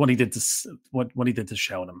 which is what he did to what he did to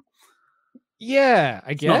Sheldon. Yeah,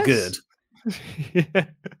 I guess. Not good. Yeah.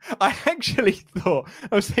 I actually thought,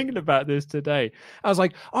 I was thinking about this today. I was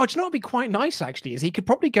like, oh, do you know what would be quite nice actually is he could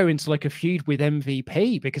probably go into a feud with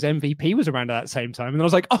MVP, because MVP was around at that same time. And I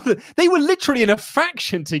was like, oh, they were literally in a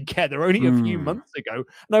faction together only a few months ago,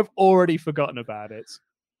 and I've already forgotten about it.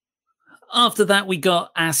 After that, we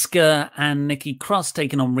got Asuka and Nikki Cross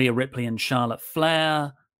taking on Rhea Ripley and Charlotte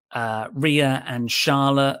Flair. Rhea and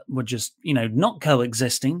Charlotte were just, not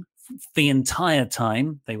coexisting the entire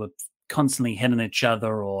time. They were constantly hitting each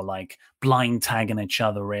other or blind tagging each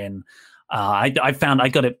other in. I found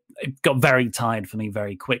it got very tired for me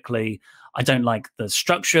very quickly. I don't like the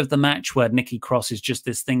structure of the match where Nikki Cross is just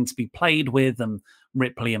this thing to be played with, and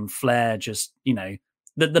Ripley and Flair just,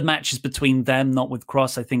 the match is between them, not with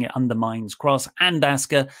Cross. I think it undermines Cross and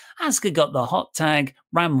Asuka. Asuka got the hot tag,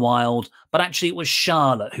 ran wild, but actually it was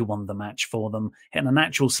Charlotte who won the match for them, hitting a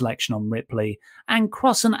natural selection on Ripley. And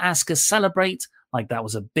Cross and Asuka celebrate like that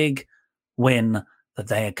was a big win that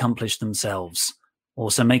they accomplished themselves,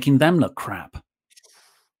 also making them look crap.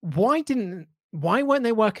 Why weren't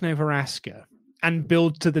they working over Asuka and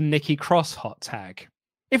build to the Nikki Cross hot tag?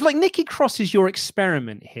 If Nikki Cross is your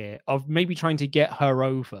experiment here of maybe trying to get her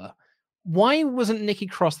over, why wasn't Nikki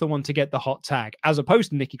Cross the one to get the hot tag, as opposed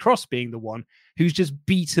to Nikki Cross being the one who's just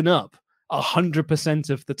beaten up 100%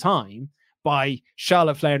 of the time by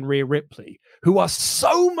Charlotte Flair and Rhea Ripley, who are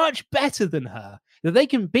so much better than her that they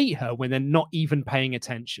can beat her when they're not even paying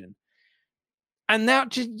attention? And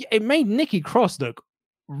that it made Nikki Cross look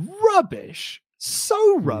rubbish.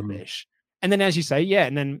 So rubbish. And then, as you say,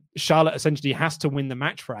 and then Charlotte essentially has to win the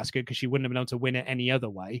match for Asuka because she wouldn't have been able to win it any other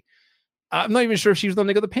way. I'm not even sure if she was the one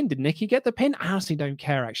that got the pin. Did Nikki get the pin? I honestly don't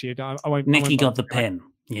care, actually. I won't. Nikki got the pin.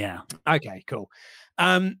 Yeah. Okay, cool.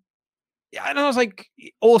 And I was like,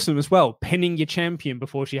 awesome as well. Pinning your champion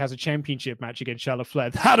before she has a championship match against Charlotte Flair.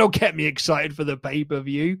 That'll get me excited for the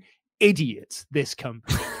pay-per-view. Idiots, this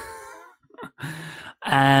company.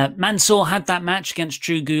 Mansoor had that match against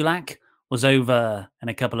Drew Gulak. Was over in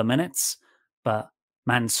a couple of minutes, but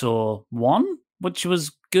Mansoor won, which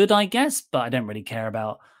was good, I guess. But I don't really care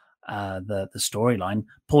about the storyline.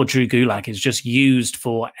 Poor Drew Gulak is just used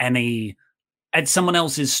for someone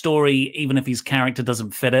else's story, even if his character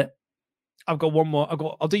doesn't fit it. I've got one more.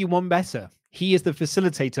 I'll do you one better. He is the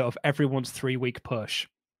facilitator of everyone's 3-week push.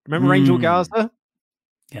 Remember Angel Garza?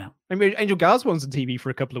 Yeah. I mean, Angel Garza was on TV for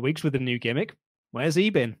a couple of weeks with a new gimmick. Where's he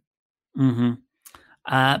been? Mm-hmm.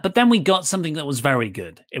 But then we got something that was very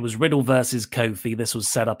good. It was Riddle versus Kofi. This was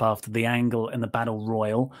set up after the angle in the Battle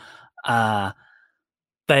Royal.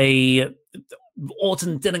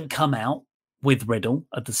 Orton didn't come out with Riddle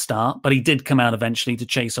at the start, but he did come out eventually to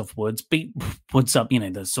chase off Woods, beat Woods up,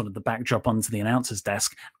 the sort of the backdrop onto the announcer's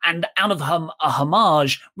desk. And out of a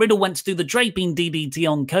homage, Riddle went to do the draping DDT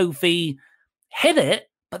on Kofi, hit it,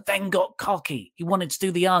 but then got cocky. He wanted to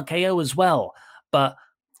do the RKO as well, but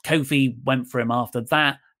Kofi went for him after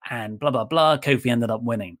that, and blah, blah, blah. Kofi ended up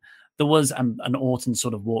winning. There was an Orton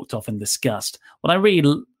sort of walked off in disgust. What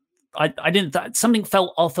I didn't, something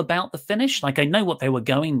felt off about the finish. Like, I know what they were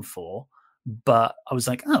going for, but I was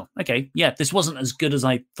like, oh, okay, yeah, this wasn't as good as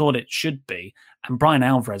I thought it should be. And Brian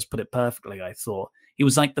Alvarez put it perfectly, I thought. He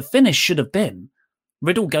was like, the finish should have been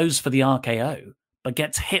Riddle goes for the RKO, but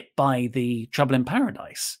gets hit by the Trouble in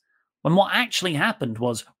Paradise. When what actually happened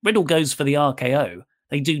was Riddle goes for the RKO,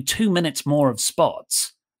 they do 2 minutes more of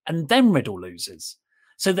spots, and then Riddle loses.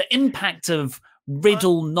 So the impact of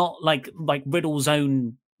Riddle not like Riddle's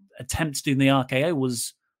own attempt to do the RKO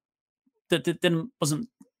wasn't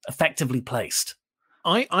effectively placed.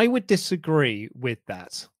 I would disagree with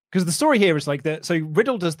that. Because the story here is like that. So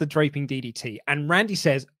Riddle does the draping DDT, and Randy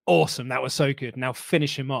says, awesome, that was so good. Now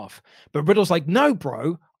finish him off. But Riddle's like, no,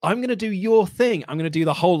 bro, I'm going to do your thing. I'm going to do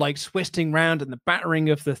the whole like twisting round and the battering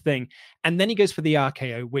of the thing. And then he goes for the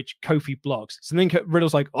RKO, which Kofi blocks. So then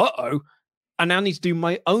Riddle's like, uh-oh, I now need to do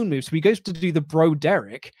my own move. So he goes to do the Bro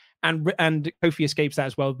Derek, and Kofi escapes that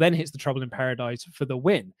as well, then hits the Trouble in Paradise for the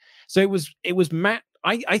win. So it was Matt.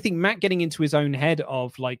 I think Matt getting into his own head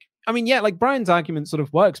of like, I mean, yeah, like Brian's argument sort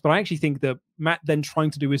of works, but I actually think that Matt then trying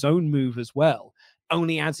to do his own move as well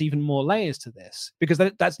only adds even more layers to this, because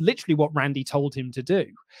that's literally what Randy told him to do.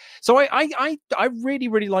 So I really,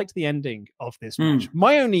 really liked the ending of this match.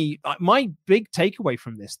 My big takeaway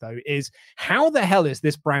from this, though, is how the hell is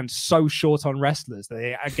this brand so short on wrestlers that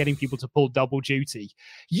they are getting people to pull double duty?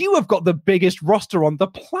 You have got the biggest roster on the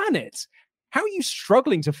planet. How are you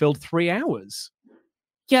struggling to fill 3 hours?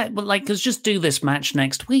 Yeah, but like, let's just do this match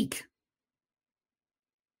next week.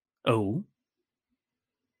 Oh.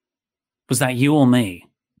 Was that you or me?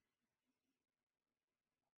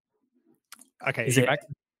 Okay. Is it me?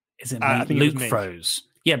 I think Luke froze.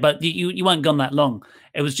 Yeah, but you weren't gone that long.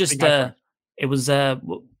 It was just why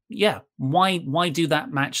do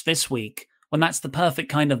that match this week when that's the perfect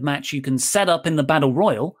kind of match you can set up in the Battle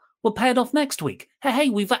Royal? We'll pay it off next week. Hey,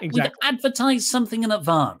 we've advertised something in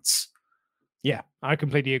advance. Yeah, I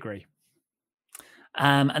completely agree.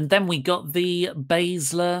 And then we got the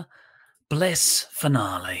Baszler Bliss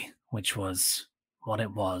finale, which was what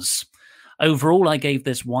it was. Overall, I gave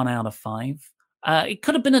this 1 out of 5. It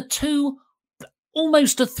could have been a 2,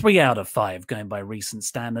 almost a 3 out of 5 going by recent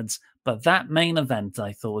standards. But that main event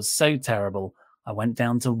I thought was so terrible, I went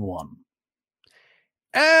down to 1.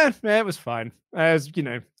 It was fine. As you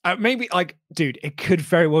know, maybe like, dude, it could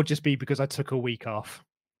very well just be because I took a week off.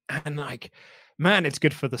 And like, man, it's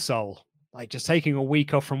good for the soul. Like just taking a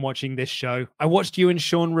week off from watching this show. I watched you and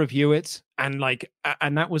Sean review it, and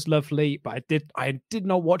that was lovely. But I did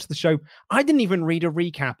not watch the show. I didn't even read a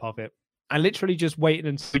recap of it. I literally just waited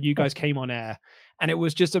until you guys came on air, and it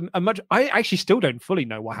was just a much. I actually still don't fully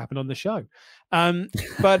know what happened on the show,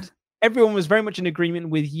 but everyone was very much in agreement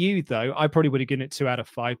with you, though. I probably would have given it 2 out of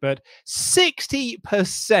 5, but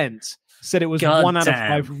 60% said it was 1 out of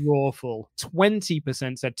 5 rawful.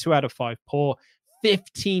 20% said 2 out of 5 poor.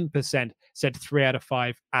 15% said 3 out of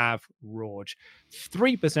 5 average.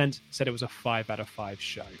 3% said it was a 5 out of 5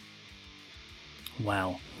 show.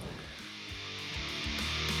 Wow.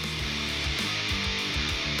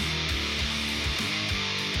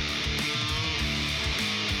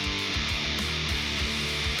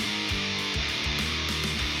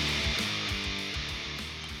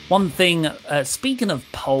 One thing, speaking of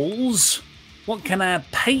polls, what can our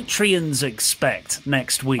Patreons expect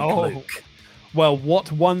next week, Luke? Well,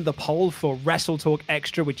 what won the poll for Wrestle Talk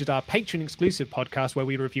Extra, which is our Patreon exclusive podcast where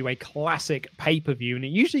we review a classic pay-per-view. And it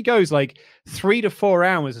usually goes like 3 to 4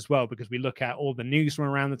 hours as well, because we look at all the news from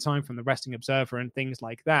around the time from the Wrestling Observer and things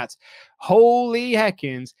like that. Holy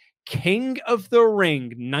heckins. King of the Ring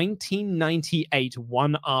 1998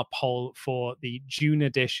 won our poll for the June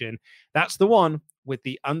edition. That's the one with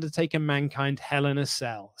the Undertaker, Mankind, Hell in a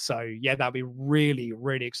Cell. So yeah, that'd be really,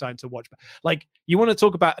 really exciting to watch. Like, you want to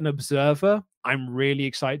talk about an Observer? I'm really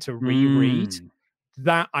excited to reread.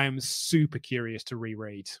 That I'm super curious to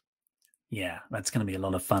reread. Yeah, that's going to be a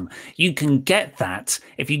lot of fun. You can get that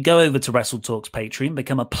if you go over to Wrestle Talk's Patreon,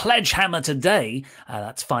 become a pledge hammer today.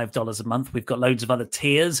 That's $5 a month. We've got loads of other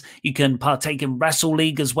tiers. You can partake in Wrestle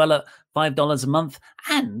League as well at $5 a month.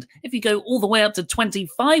 And if you go all the way up to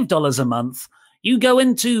 $25 a month, you go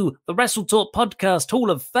into the Wrestle Talk Podcast Hall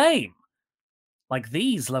of Fame. Like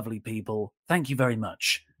these lovely people. Thank you very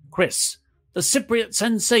much. Chris, the Cypriot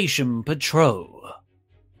Sensation Patrol.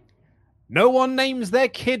 No one names their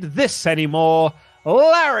kid this anymore.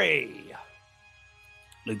 Larry.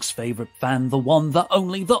 Luke's favorite fan, the one, the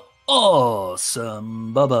only, the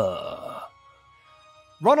awesome Bubba.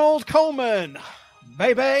 Ronald Coleman.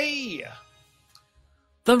 Baby.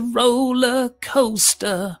 The roller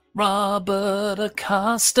coaster, Robert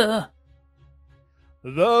Acosta.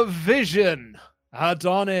 The Vision,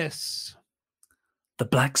 Adonis. The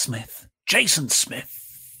blacksmith, Jason Smith.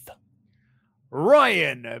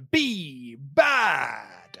 Ryan B.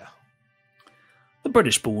 Bad. The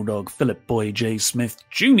British Bulldog, Philip Boy J. Smith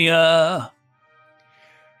Jr.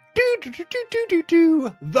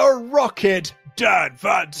 The Rocket, Dan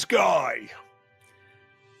Van Sky.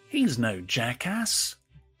 He's no jackass,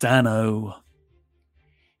 Dano.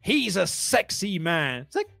 He's a sexy man.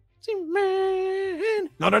 Sexy man.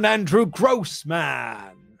 Not an Andrew Gross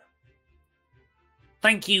man.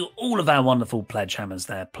 Thank you, all of our wonderful pledge hammers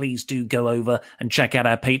there. Please do go over and check out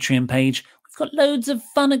our Patreon page. We've got loads of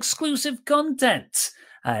fun exclusive content.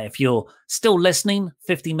 If you're still listening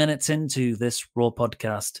 50 minutes into this Raw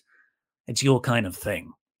podcast, it's your kind of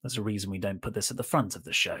thing. There's a reason we don't put this at the front of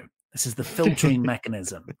the show. This is the filtering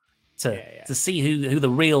mechanism to see who the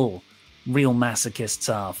real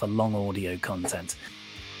masochists are for long audio content.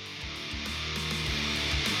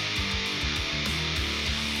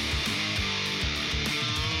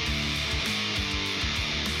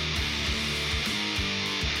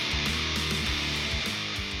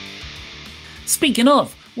 Speaking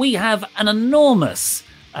of, we have an enormous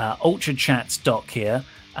Ultra Chats doc here,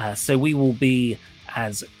 so we will be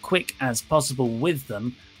as quick as possible with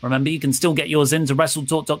them. Remember, you can still get yours into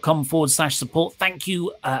WrestleTalk.com/support. Thank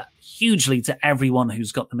you hugely to everyone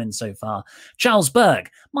who's got them in so far. Charles Berg,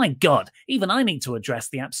 my God, even I need to address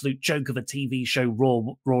the absolute joke of a TV show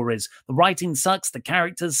Raw is. The writing sucks, the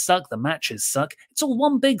characters suck, the matches suck. It's all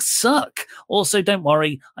one big suck. Also, don't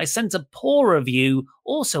worry, I sent a poor review.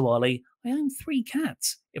 Also, Ollie, I own 3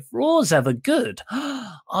 cats. If Raw's ever good,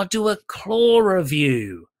 I'll do a claw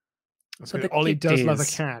review. Ollie does love a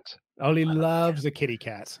cat. Ollie loves a kitty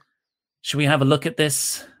cat. Should we have a look at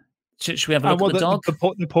this? Should we have a look at the dog?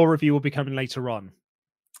 The poor review will be coming later on.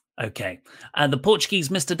 Okay. The Portuguese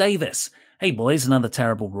Mr. Davis. Hey boys, another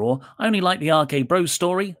terrible Raw. I only like the RK Bro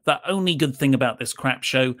story. The only good thing about this crap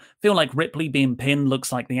show. Feel like Ripley being pinned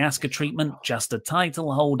looks like the Asuka treatment. Just a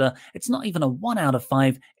title holder. It's not even a 1 out of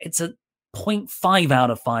 5. It's a 0.5 out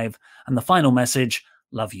of 5. And the final message,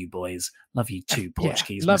 love you boys. Love you too,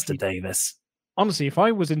 Portuguese Mr. Davis. Honestly, if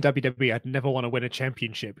I was in WWE, I'd never want to win a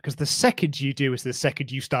championship, because the second you do is the second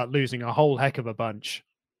you start losing a whole heck of a bunch.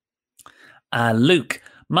 Luke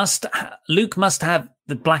must have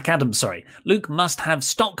the Black Adam. Sorry, Luke must have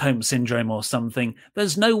Stockholm syndrome or something.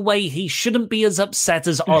 There's no way he shouldn't be as upset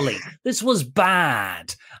as Ollie. This was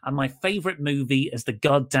bad. And my favorite movie is The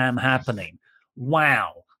Goddamn Happening.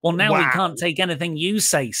 Wow. Well, now we can't take anything you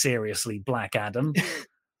say seriously, Black Adam.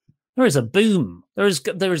 There is a boom. There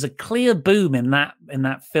is a clear boom in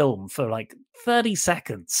that film for like 30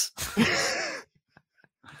 seconds.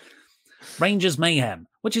 Rangers Mayhem.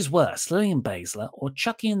 Which is worse, Lillian Baszler or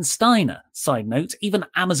Chucky and Steiner? Side note, even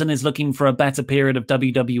Amazon is looking for a better period of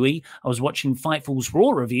WWE. I was watching Fightful's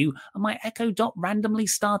Raw review and my Echo Dot randomly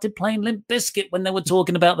started playing Limp Bizkit when they were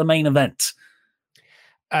talking about the main event.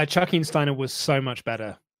 Chucky and Steiner was so much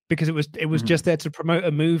better because it was just there to promote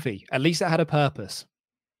a movie. At least it had a purpose.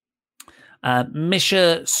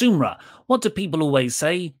 Misha Sumra. What do people always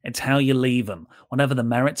say? It's how you leave them. Whatever the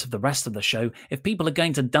merits of the rest of the show, if people are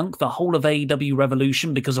going to dunk the whole of AEW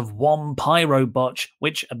Revolution because of one pyro botch,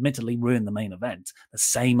 which admittedly ruined the main event, the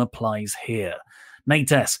same applies here.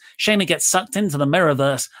 Nate S. Shayna gets sucked into the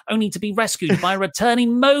Mirrorverse only to be rescued by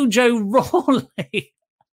returning Mojo Rawley,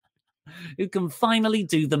 who can finally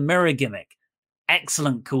do the mirror gimmick.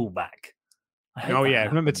 Excellent callback. Oh, yeah.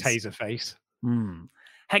 Remember Taserface?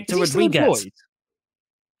 Hector Rodriguez.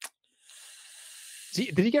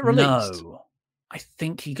 Did he get released? No. I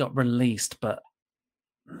think he got released, but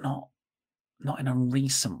not in a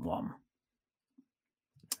recent one.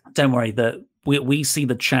 Don't worry, we see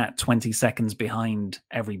the chat 20 seconds behind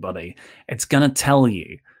everybody. It's going to tell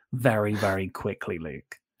you very, very quickly,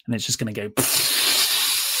 Luke. And it's just going to go...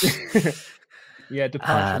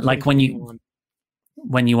 Yeah, like when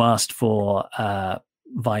you asked for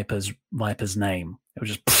Viper's name, it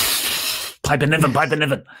was just Piper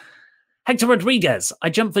Niven. Hector Rodriguez.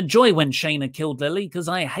 I jumped for joy when Shayna killed Lily because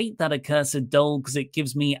I hate that accursed doll because it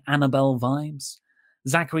gives me Annabelle vibes.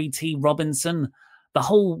 Zachary T. Robinson. The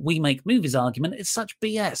whole we make movies argument is such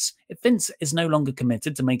BS. If Vince is no longer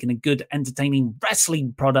committed to making a good, entertaining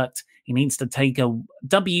wrestling product, he needs to take a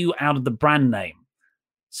W out of the brand name.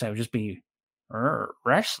 So just be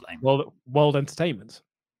wrestling. World Entertainment.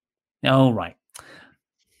 Oh, right.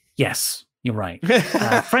 Yes, you're right.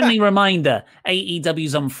 Friendly reminder,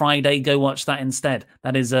 AEW's on Friday. Go watch that instead.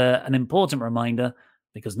 That is an important reminder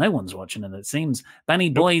because no one's watching it, it seems. Benny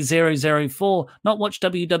Boy 004, not watched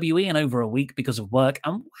WWE in over a week because of work.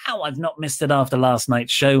 And wow, I've not missed it after last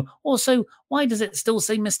night's show. Also, why does it still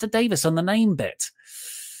say Mr. Davis on the name bit?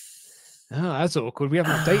 Oh, that's awkward. We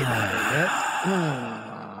haven't updated that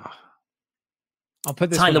yet. I'll put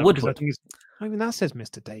this Tyler Woodward. I mean, that says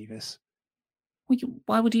Mr. Davis.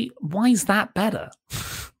 Why is that better?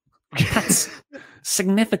 That's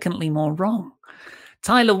significantly more wrong.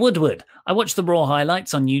 Tyler Woodward. I watched the Raw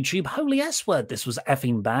highlights on YouTube. Holy S-word, this was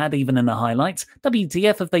effing bad, even in the highlights.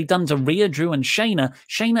 WTF have they done to Rhea, Drew, and Shayna?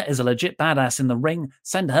 Shayna is a legit badass in the ring.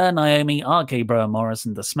 Send her, Naomi, RK Bro, and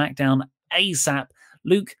Morrison to SmackDown ASAP.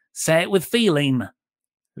 Luke, say it with feeling.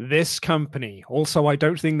 This company. Also, I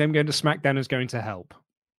don't think them going to SmackDown is going to help.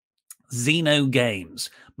 Xeno Games.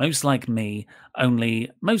 Most like me only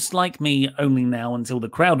now until the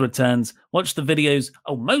crowd returns. Watch the videos.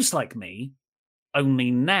 Oh, most like me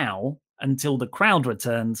only now until the crowd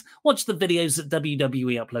returns. Watch the videos that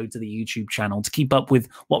WWE upload to the YouTube channel to keep up with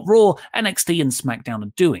what Raw, NXT, and SmackDown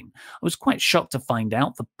are doing. I was quite shocked to find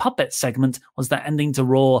out the puppet segment was that ending to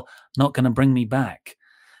Raw, not going to bring me back.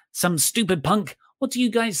 Some stupid punk. What do you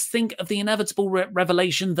guys think of the inevitable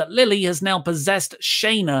revelation that Lily has now possessed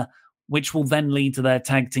Shayna, which will then lead to their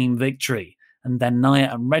tag team victory? And then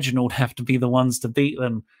Nia and Reginald have to be the ones to beat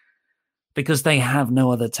them because they have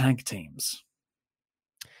no other tag teams.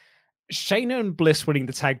 Shayna and Bliss winning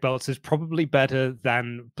the tag belts is probably better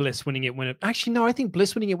than Bliss winning it Actually, no, I think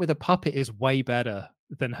Bliss winning it with a puppet is way better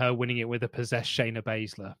than her winning it with a possessed Shayna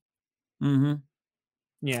Baszler. Mm-hmm.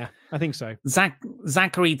 Yeah, I think so.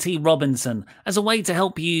 Zachary T. Robinson, as a way to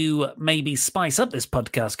help you maybe spice up this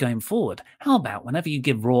podcast going forward, how about whenever you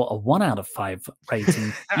give Raw a 1 out of 5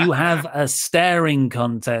 rating, you have a staring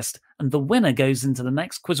contest and the winner goes into the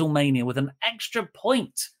next Quizzlemania with an extra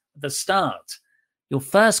point at the start. Your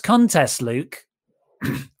first contest, Luke.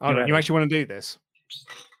 Oh, no, you actually want to do this?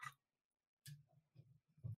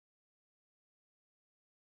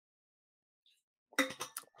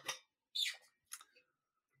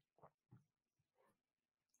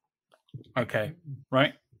 Okay,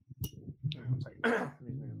 right?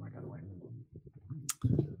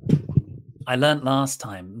 I learned last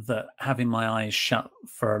time that having my eyes shut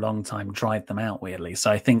for a long time dried them out weirdly, so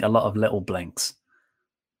I think a lot of little blinks.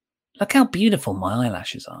 Look how beautiful my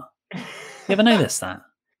eyelashes are. You ever noticed that?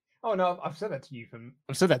 Oh no, I've said that to you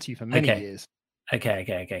for many years.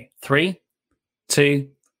 Okay. 3, 2,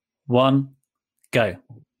 1, go.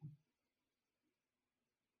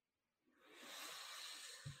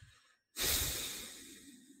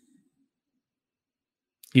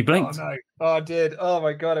 You blinked. Oh no! Oh, I did. Oh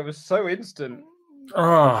my god! It was so instant.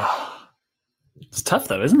 Oh, it's tough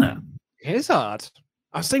though, isn't it? It is hard.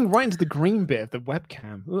 I was seeing right into the green bit of the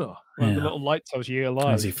webcam. Ugh. The little light tells you you're alive.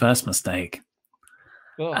 That was your first mistake.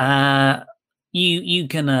 You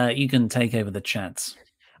can take over the chats.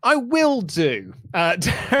 I will do.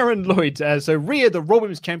 Darren Lloyd. So Rhea, the Raw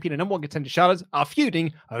Women's Champion and number one contender Charlotte are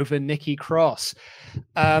feuding over Nikki Cross.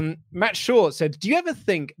 Matt Shaw said, do you ever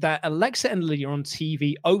think that Alexa and Lily are on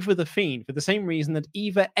TV over The Fiend for the same reason that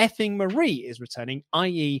Eva effing Marie is returning,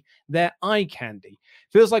 i.e. their eye candy?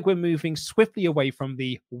 Feels like we're moving swiftly away from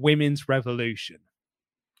the women's revolution.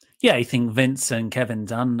 Yeah, I think Vince and Kevin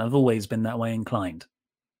Dunn have always been that way inclined.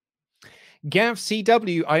 Gav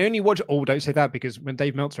CW, I only watch... Oh, don't say that, because when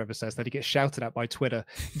Dave Meltzer ever says that, he gets shouted at by Twitter.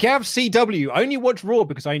 Gav CW, I only watch Raw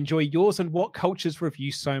because I enjoy yours and What Culture's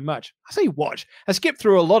review so much. I say watch. I skip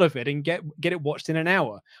through a lot of it and get it watched in an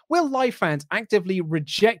hour. Will live fans actively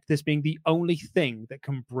reject this being the only thing that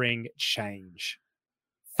can bring change?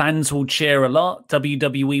 Fans will cheer a lot.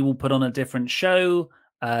 WWE will put on a different show.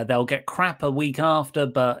 They'll get crap a week after,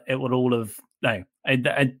 but it would all have... No, I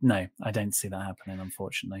don't see that happening,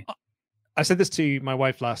 unfortunately. I said this to my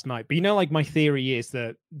wife last night, but like my theory is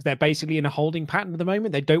that they're basically in a holding pattern at the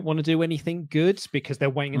moment. They don't want to do anything good because they're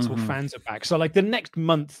waiting until fans are back. So like the next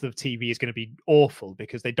month of TV is going to be awful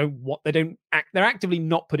because they're actively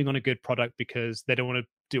not putting on a good product because they don't want to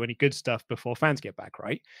do any good stuff before fans get back,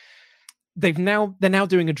 right? They're now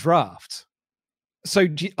doing a draft. So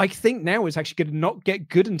I think now it's actually going to not get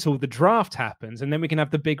good until the draft happens, and then we can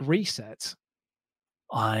have the big reset.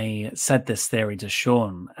 I said this theory to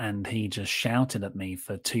Sean, and he just shouted at me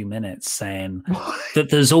for 2 minutes saying that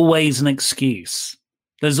there's always an excuse.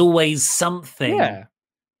 There's always something that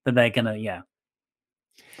they're going to,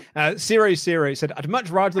 Zero said, I'd much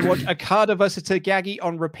rather watch Okada versus Tagagi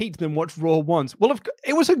on repeat than watch Raw once. Well,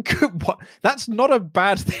 it was a good one. That's not a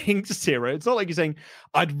bad thing, Zero. It's not like you're saying,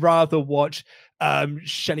 I'd rather watch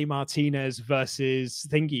Shelly Martinez versus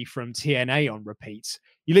Thingy from TNA on repeat.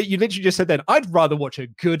 You literally just said then, I'd rather watch a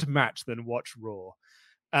good match than watch Raw.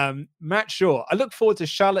 Matt Shaw, I look forward to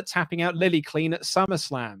Charlotte tapping out Lily clean at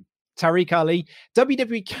SummerSlam. Tariq Ali,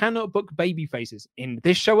 WWE cannot book baby faces. In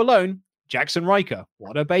this show alone, Jackson Riker,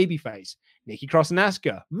 what a babyface. Nikki Cross and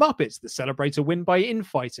Asuka, Muppets that celebrate a win by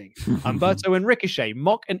infighting. Humberto and Ricochet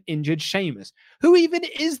mock an injured Sheamus. Who even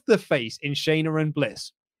is the face in Shayna and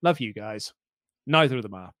Bliss? Love you guys. Neither of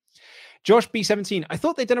them are. Josh B17, I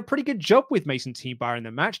thought they'd done a pretty good job with Mason T-Bar in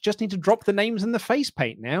the match. Just need to drop the names and the face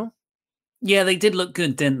paint now. Yeah, they did look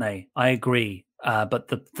good, didn't they? I agree. But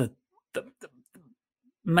the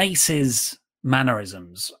Mace's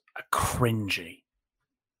mannerisms are cringy.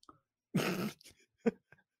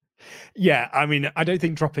 Yeah, I mean, I don't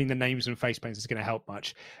think dropping the names and face paints is going to help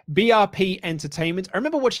much. BRP Entertainment. I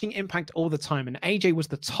remember watching Impact all the time, and AJ was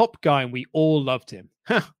the top guy, and we all loved him.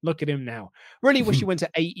 Look at him now. Really wish he went to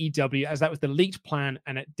AEW, as that was the leaked plan,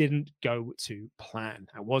 and it didn't go to plan.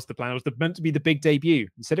 That was the plan. It was meant to be the big debut.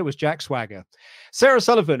 Instead, it was Jack Swagger. Sarah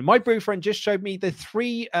Sullivan. My boyfriend just showed me the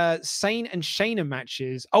 3 Sane and Shayna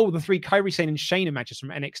matches. Oh, the 3 Kairi Sane and Shayna matches from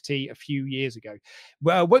NXT a few years ago.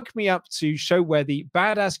 Well, woke me up to show where the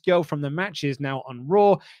badass girl from the match is now on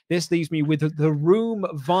Raw. This leaves me with the Room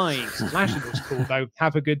vibes. Lashley looks cool, though.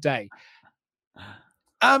 Have a good day.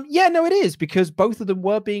 Yeah, no, it is, because both of them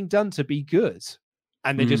were being done to be good,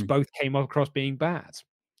 and they just both came across being bad.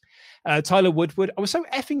 Tyler Woodward, I was so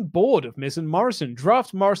effing bored of Miz and Morrison.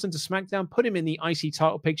 Draft Morrison to SmackDown, put him in the IC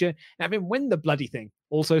title picture, and have him win the bloody thing.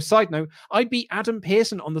 Also, side note, I beat Adam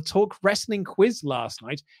Pearson on the Talk Wrestling quiz last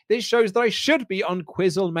night. This shows that I should be on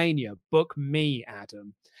Quizzlemania. Book me,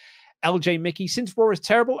 Adam. LJ Mickey, since Raw is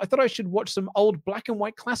terrible, I thought I should watch some old black and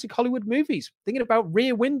white classic Hollywood movies. Thinking about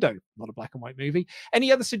Rear Window, not a black and white movie.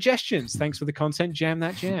 Any other suggestions? Thanks for the content. Jam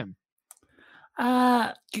that jam.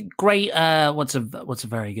 Great. What's a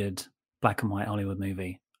very good black and white Hollywood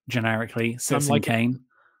movie? Generically, Citizen Kane.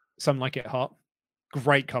 Some Like It Hot.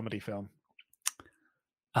 Great comedy film.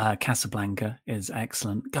 Casablanca is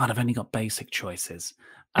excellent. God, I've only got basic choices.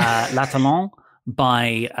 L'Atelier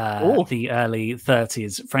by the early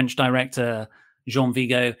 30s French director Jean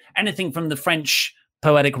Vigo. Anything from the French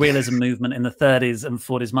poetic realism movement in the 30s and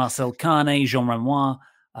 40s, Marcel Carné, Jean Renoir,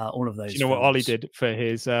 all of those. Do you know what Ollie did for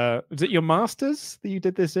his was it your masters that you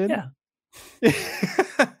did this in? Yeah.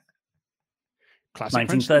 Classic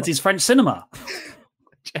 1930s French cinema.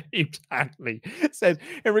 James Hadley says,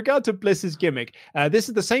 in regard to Bliss's gimmick, this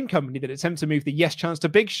is the same company that attempted to move the Yes Chance to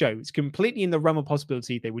Big Show. It's completely in the realm of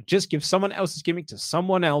possibility. They would just give someone else's gimmick to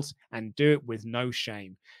someone else and do it with no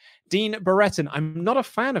shame. Dean Barretton, I'm not a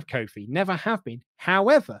fan of Kofi, never have been.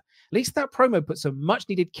 However, at least that promo put some much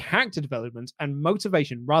needed character development and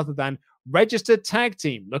motivation rather than registered tag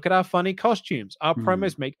team. Look at our funny costumes. Our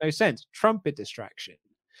promos make no sense. Trumpet distraction.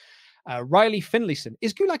 Riley Finlayson,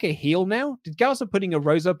 is Gulak a heel now? Did Garza putting a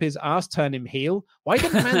rose up his ass turn him heel? Why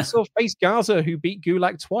didn't Mansoor face Garza, who beat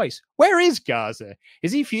Gulak twice? Where is Garza?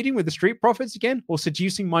 Is he feuding with the Street Profits again, or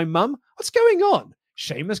seducing my mum? What's going on?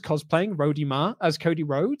 Sheamus cosplaying Rhodey Ma as Cody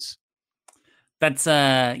Rhodes? That's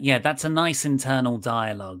that's a nice internal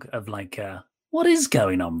dialogue of like, what is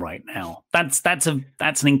going on right now? That's an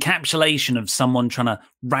encapsulation of someone trying to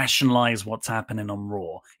rationalize what's happening on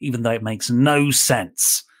Raw, even though it makes no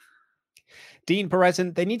sense. Dean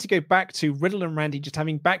Perezin, they need to go back to Riddle and Randy just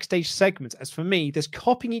having backstage segments. As for me, this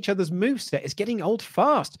copying each other's moveset is getting old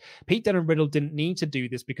fast. Pete Dunne and Riddle didn't need to do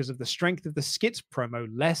this because of the strength of the skits promo.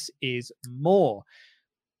 Less is more.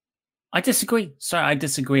 I disagree. Sorry, I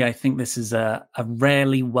disagree. I think this is a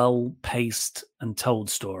rarely well-paced and told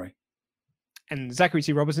story. And Zachary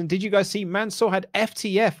C. Robertson, did you guys see Mansoor had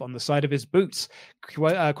FTF on the side of his boots?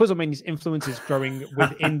 Quizlemania's influence is growing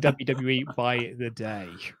within WWE by the day.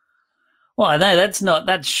 Well, no,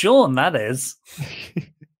 that's Sean, that is.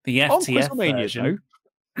 The FTF version.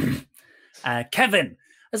 Kevin,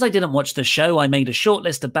 as I didn't watch the show, I made a short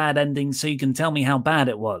list of bad endings so you can tell me how bad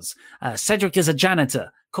it was. Cedric is a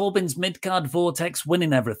janitor. Corbin's mid-card vortex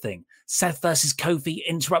winning everything. Seth versus Kofi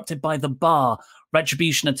interrupted by the bar.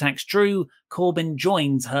 Retribution attacks Drew. Corbin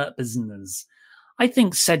joins Hurt Business. I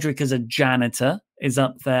think Cedric as a janitor is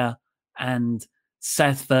up there, and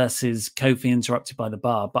Seth versus Kofi interrupted by the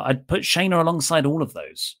bar. But I'd put Shayna alongside all of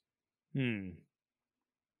those.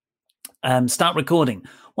 Start recording.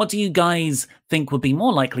 What do you guys think would be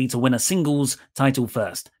more likely to win a singles title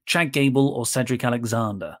first? Chad Gable or Cedric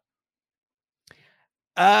Alexander?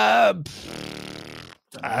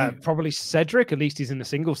 Probably Cedric. At least he's in the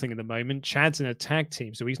singles thing at the moment. Chad's in a tag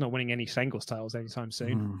team, so he's not winning any singles titles anytime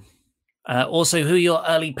soon. Also, who are your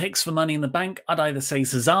early picks for Money in the Bank? I'd either say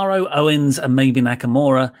Cesaro, Owens, and maybe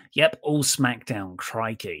Nakamura. Yep, all SmackDown.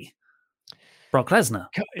 Crikey. Brock Lesnar.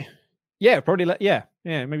 Yeah, probably. Yeah,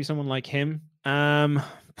 maybe someone like him. I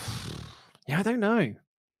don't know.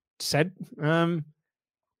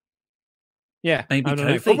 Yeah, maybe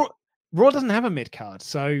Kofi. Raw doesn't have a mid card,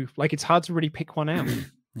 so it's hard to really pick one out.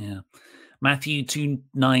 Yeah. Matthew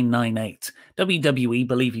 2998. WWE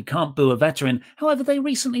believe you can't boo a veteran. However, they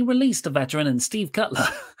recently released a veteran in Steve Cutler.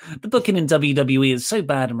 The booking in WWE is so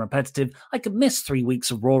bad and repetitive, I could miss 3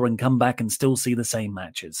 weeks of Raw and come back and still see the same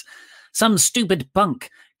matches. Some stupid punk.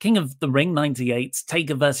 King of the Ring 98's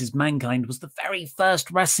Taker versus Mankind was the very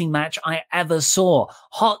first wrestling match I ever saw.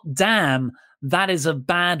 Hot damn. That is a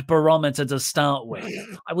bad barometer to start with.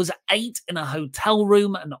 I was 8 in a hotel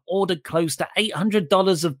room and ordered close to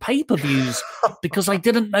 $800 of pay-per-views because I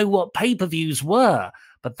didn't know what pay-per-views were.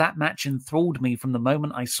 But that match enthralled me from the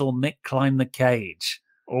moment I saw Mick climb the cage.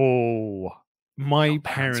 Oh, my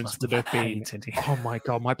parents would have been... Oh my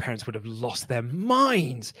God, my parents would have lost their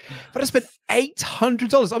minds. But I spent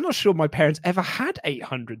 $800. I'm not sure my parents ever had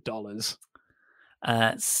 $800.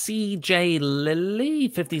 CJ Lily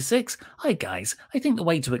 56. Hi guys, I think the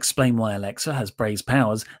way to explain why Alexa has Bray's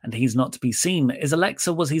powers and he's not to be seen is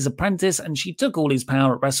Alexa was his apprentice and she took all his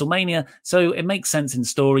power at WrestleMania, so it makes sense in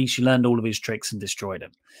story. She learned all of his tricks and destroyed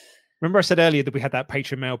him. Remember I said earlier that we had that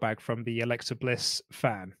Patreon mailbag from the Alexa Bliss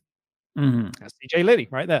fan? That's CJ Lily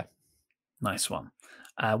right there. Nice one.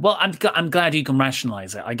 Well, I'm glad you can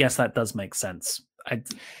rationalize it. I guess that does make sense.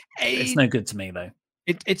 It's no good to me though.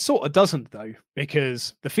 It sort of doesn't, though,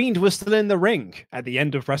 because The Fiend was still in the ring at the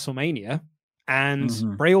end of WrestleMania,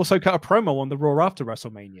 and Bray also cut a promo on the Raw after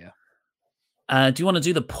WrestleMania. Do you want to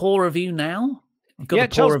do the poor review now? I've got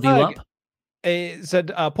the poor review up. It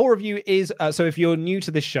said, poor review is, so if you're new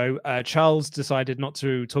to this show, Charles decided not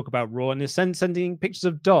to talk about Raw and is sending pictures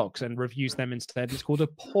of dogs and reviews them instead. It's called a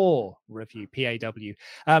poor review, P-A-W.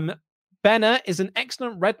 Benna is an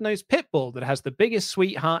excellent red-nosed pit bull that has the biggest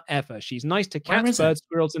sweetheart ever. She's nice to cats, birds,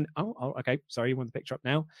 squirrels, and... Oh, okay. Sorry, you want the picture up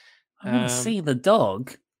now? I want to see the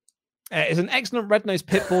dog. Is an excellent red-nosed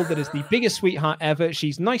pit bull that is the biggest sweetheart ever.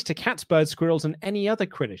 She's nice to cats, birds, squirrels, and any other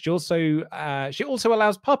critter. She also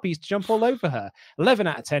allows puppies to jump all over her. 11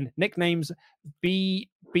 out of 10. Nicknames: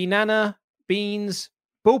 Banana, Beans,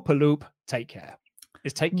 Boopaloop. Take care.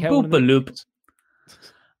 Is take care Boopaloop.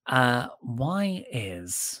 Why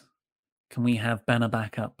is... Can we have Benna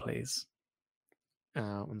back up, please?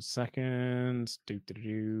 1 second.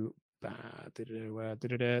 It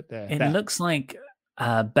looks like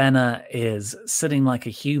Benna is sitting like a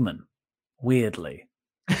human, weirdly.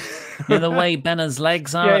 You know the way Benna's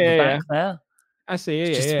legs are at the back there? I see.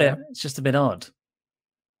 It's just a bit odd.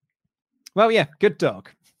 Well, yeah, good dog.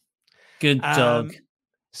 Good dog.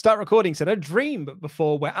 Start Recording said, a dream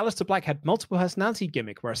before where Aleister Black had multiple personality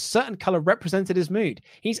gimmick where a certain color represented his mood.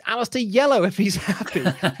 He's Aleister Yellow if he's happy,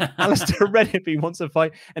 Aleister Red if he wants to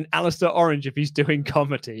fight, and Aleister Orange if he's doing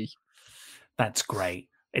comedy. That's great.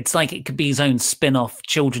 It's like it could be his own spin-off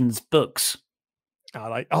children's books.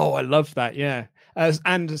 I love that, yeah.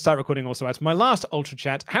 And Start Recording also adds, my last Ultra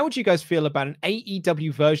Chat, how would you guys feel about an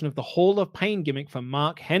AEW version of the Hall of Pain gimmick for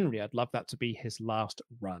Mark Henry? I'd love that to be his last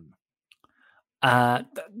run.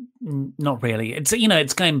 Not really.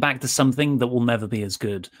 It's going back to something that will never be as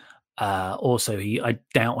good. Also, I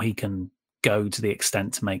doubt he can go to the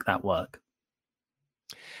extent to make that work.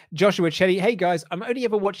 Joshua Chetty, hey guys, I'm only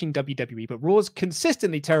ever watching WWE, but Raw's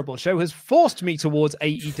consistently terrible show has forced me towards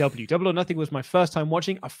AEW. Double or Nothing was my first time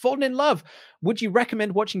watching. I've fallen in love. Would you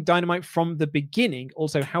recommend watching Dynamite from the beginning?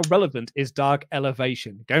 Also, how relevant is Dark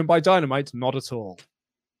Elevation? Going by Dynamite, not at all.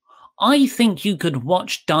 I think you could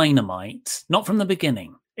watch Dynamite, not from the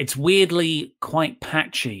beginning. It's weirdly quite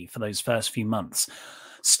patchy for those first few months.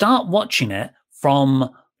 Start watching it from,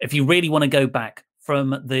 if you really want to go back,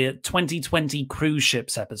 from the 2020 cruise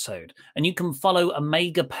ships episode, and you can follow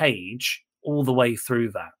Omega Page all the way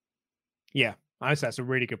through that. Yeah, that's a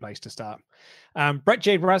really good place to start. Brett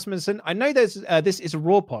J. Rasmussen, I know this is a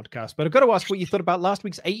Raw podcast, but I've got to ask what you thought about last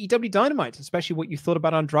week's AEW Dynamite, especially what you thought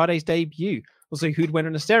about Andrade's debut. Also, who'd win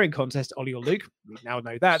in a staring contest, Ollie or Luke? We now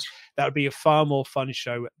know that. That would be a far more fun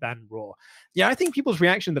show than Raw. Yeah, I think people's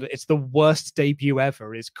reaction that it's the worst debut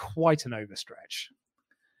ever is quite an overstretch.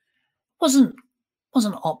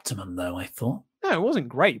 Wasn't optimum though, I thought. No, it wasn't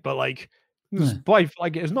great, but it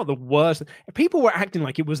was not the worst. People were acting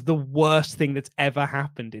like it was the worst thing that's ever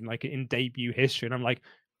happened in debut history, and I'm like,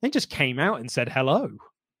 they just came out and said hello.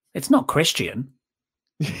 It's not Christian.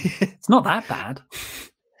 It's not that bad.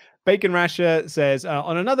 Bacon Rasher says,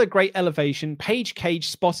 on another great elevation, Paige Cage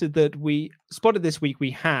spotted this week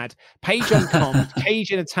we had Paige on comms,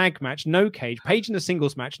 Cage in a tag match, no Cage, Paige in a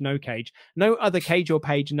singles match, no Cage, no other Cage or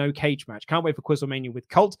Paige, no Cage match. Can't wait for Quizlemania with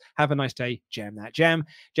Colt. Have a nice day. Jam that jam.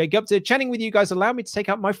 Jay Gupta, chatting with you guys allowed me to take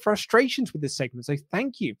out my frustrations with this segment, so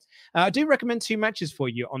thank you. I do recommend 2 matches for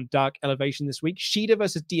you on Dark Elevation this week. Shida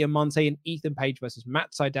versus Diamante and Ethan Page versus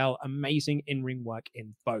Matt Sydal. Amazing in-ring work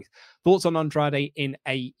in both. Thoughts on Andrade in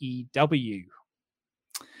AEW?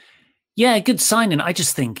 Yeah, good signing. I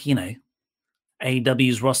just think,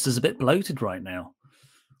 AEW's roster's a bit bloated right now.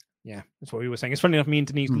 Yeah, that's what we were saying. It's funny enough, me and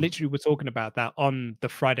Denise literally were talking about that on the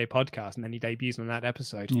Friday podcast, and then he debuts on that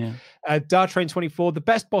episode. Yeah. Dartrain24, the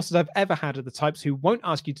best bosses I've ever had are the types who won't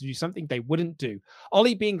ask you to do something they wouldn't do.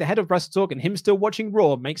 Ollie being the head of Wrestle Talk and him still watching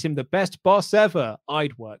Raw makes him the best boss ever.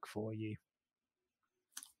 I'd work for you.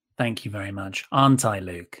 Thank you very much. Aren't I,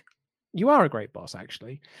 Luke? You are a great boss,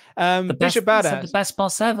 actually. Bishop Badass. The best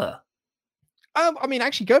boss ever. I mean,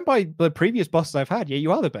 actually, going by the previous bosses I've had, yeah,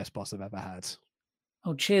 you are the best boss I've ever had.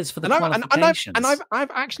 Oh, cheers for the qualifications.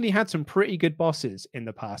 I've actually had some pretty good bosses in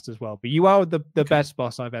the past as well, but you are the best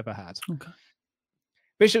boss I've ever had. Okay.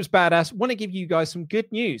 Bishop's Badass, want to give you guys some good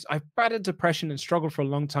news. I've battled depression and struggled for a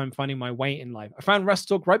long time finding my way in life. I found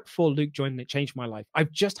Wrestle Talk right before Luke joined and it changed my life.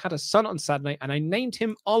 I've just had a son on Saturday and I named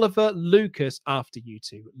him Oliver Lucas after you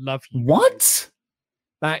two. Love you. What? Guys.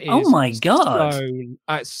 That is oh my God.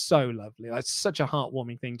 That's so lovely. That's such a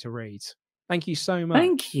heartwarming thing to read. Thank you so much.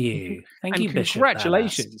 Thank you. Thank you, Bishop.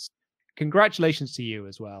 Congratulations. Badass. Congratulations to you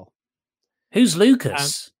as well. Who's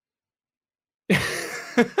Lucas?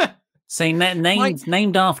 Say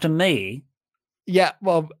named after me. Yeah,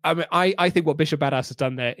 well, I mean, I think what Bishop Badass has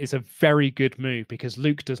done there is a very good move because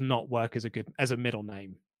Luke does not work as a middle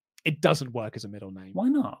name. It doesn't work as a middle name. Why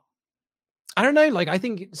not? I don't know. I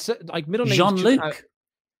think it's middle name Jean-Luc.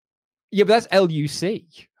 Yeah, but that's L-U-C.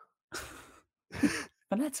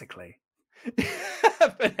 Phonetically.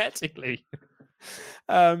 Phonetically.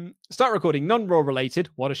 Start Recording, non-Raw related.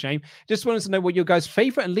 What a shame. Just wanted to know what your guys'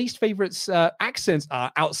 favorite and least favorite accents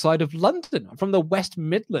are outside of London. I'm from the West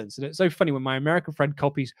Midlands, and it's so funny when my American friend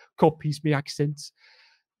copies me accents.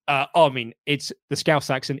 I mean, it's the Scouse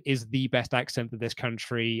accent is the best accent that this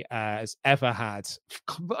country has ever had,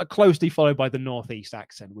 closely followed by the Northeast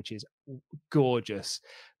accent, which is gorgeous.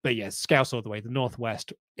 But yes, Scouse all the way. The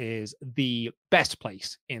Northwest is the best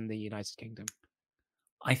place in the United Kingdom.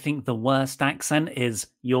 I think the worst accent is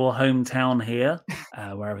your hometown here,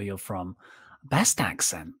 wherever you're from. Best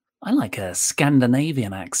accent? I like a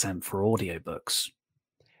Scandinavian accent for audiobooks.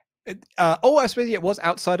 I suppose it was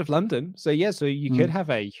outside of London. So yeah, so you could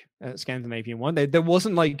have a Scandinavian one. There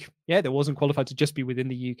wasn't there wasn't qualified to just be within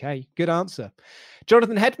the UK. Good answer.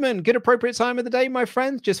 Jonathan Hedman, good appropriate time of the day, my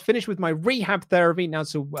friend. Just finished with my rehab therapy. Now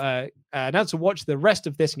to watch the rest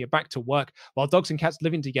of this and get back to work while dogs and cats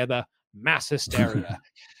living together. mass hysteria.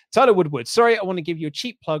 Tyler Woodward, sorry, I want to give you a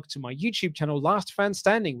cheap plug to my YouTube channel, Last Fan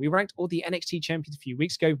Standing. We ranked all the NXT champions a few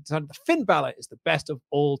weeks ago. Decided the Finn Balor is the best of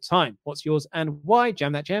all time. What's yours and why?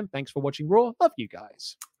 Jam that jam. Thanks for watching Raw. Love you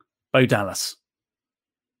guys. Bo Dallas.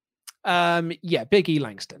 Big E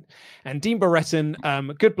Langston. And Dean Barretton,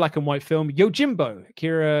 good black and white film, Yojimbo,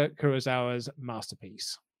 Akira Kurosawa's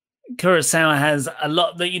masterpiece. Kurosawa has a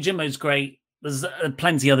lot. The Yojimbo's great. There's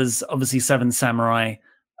plenty others. Obviously, Seven Samurai,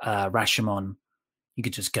 Rashomon. You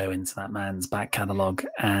could just go into that man's back catalogue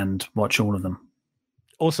and watch all of them.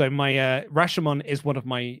 Also, my Rashomon is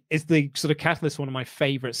the sort of catalyst, one of my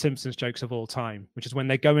favorite Simpsons jokes of all time, which is when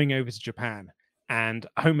they're going over to Japan and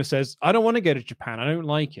Homer says, I don't want to go to Japan. I don't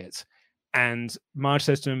like it. And Marge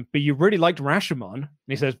says to him, but you really liked Rashomon. And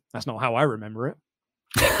he says, that's not how I remember it.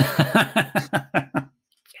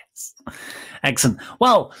 Yes. Excellent.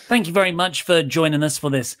 Well, thank you very much for joining us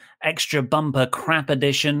for this extra bumper crap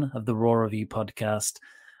edition of the Raw Review podcast.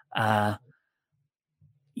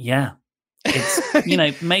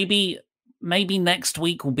 It's maybe next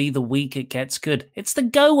week will be the week it gets good. It's the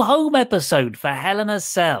go home episode for Hell in a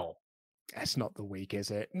Cell. That's not the week,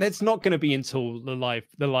 is it? It's not going to be until the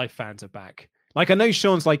live fans are back. Like, I know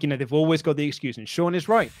Sean's like, they've always got the excuse, and Sean is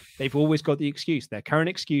right. They've always got the excuse. Their current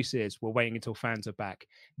excuse is we're waiting until fans are back.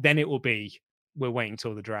 Then it will be we're waiting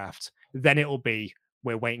till the draft. Then it will be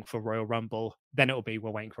we're waiting for Royal Rumble. Then it will be we're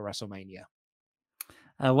waiting for WrestleMania.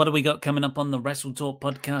 What do we got coming up on the Wrestle Talk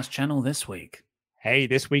podcast channel this week? Hey,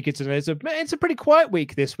 this week it's a pretty quiet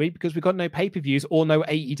week this week because we've got no pay-per-views or no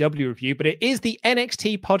AEW review, but it is the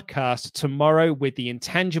NXT podcast tomorrow with the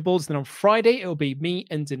Intangibles. Then on Friday, it'll be me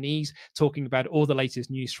and Denise talking about all the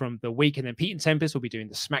latest news from the week. And then Pete and Tempest will be doing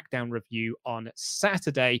the SmackDown review on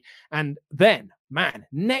Saturday. And then,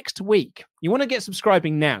 next week, you want to get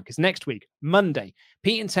subscribing now because next week, Monday,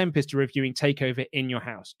 Pete and Tempest are reviewing TakeOver in Your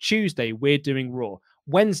House. Tuesday, we're doing Raw.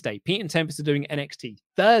 Wednesday, Pete and Tempest are doing NXT.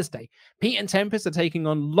 Thursday, Pete and Tempest are taking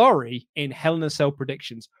on Laurie in Hell in a Cell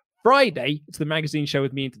predictions. Friday, it's the magazine show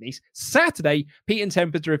with me and Denise. Saturday, Pete and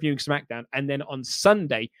Tempest are reviewing SmackDown. And then on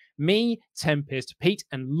Sunday, me, Tempest, Pete,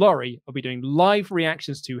 and Laurie will be doing live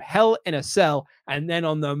reactions to Hell in a Cell. And then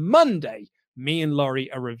on the Monday, me and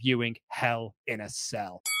Laurie are reviewing Hell in a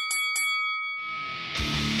Cell.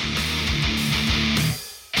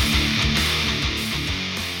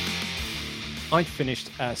 I finished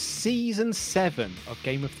season 7 of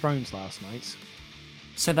Game of Thrones last night.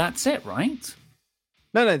 So that's it, right?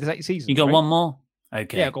 No, there's 8 seasons. You got right? one more?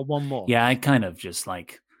 Okay. Yeah, I got one more. Yeah, I kind of just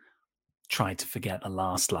tried to forget the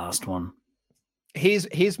last one.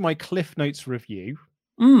 Here's my Cliff Notes review.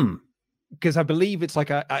 Because I believe it's like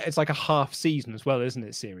a half season as well, isn't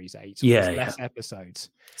it? Series 8. So yeah, less episodes.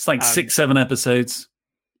 It's like 6-7 episodes.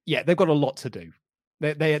 Yeah, they've got a lot to do.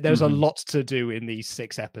 There's a lot to do in these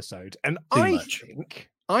 6 episodes, and I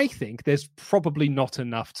think there's probably not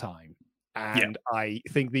enough time. And I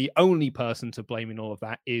think the only person to blame in all of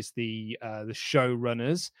that is the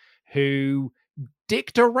showrunners who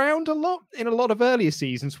dicked around a lot in a lot of earlier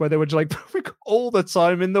seasons where they were just like, we've got all the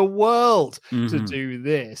time in the world to do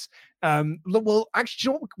this. Well, actually,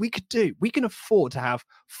 you know what we could do? We can afford to have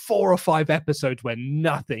 4 or 5 episodes where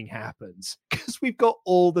nothing happens because we've got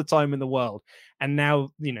all the time in the world. And now,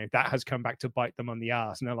 that has come back to bite them on the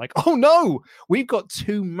ass. And they're like, oh no, we've got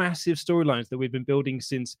 2 massive storylines that we've been building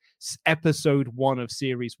since episode 1 of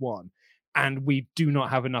series 1. And we do not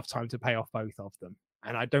have enough time to pay off both of them.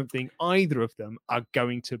 And I don't think either of them are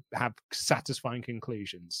going to have satisfying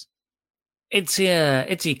conclusions. It's your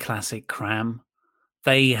classic cram.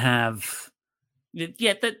 They have,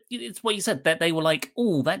 it's what you said, that they were like,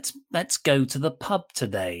 oh, let's go to the pub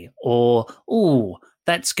today, or oh,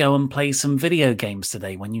 let's go and play some video games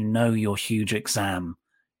today when your huge exam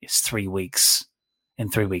is 3 weeks, in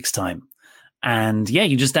 3 weeks' time. And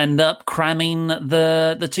you just end up cramming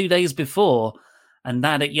the 2 days before, and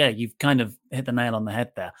you've kind of hit the nail on the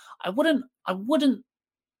head there. I wouldn't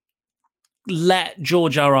let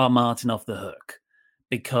George R.R. Martin off the hook.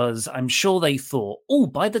 Because I'm sure they thought,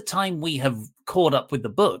 by the time we have caught up with the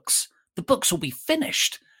books will be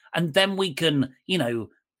finished. And then we can,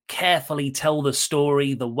 carefully tell the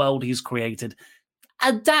story, the world he's created.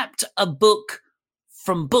 Adapt a book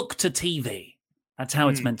from book to TV. That's how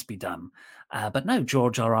it's meant to be done. But no,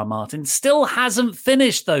 George R.R. Martin still hasn't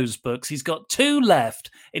finished those books. He's got 2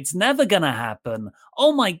 left. It's never going to happen.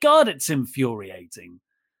 Oh my God, it's infuriating.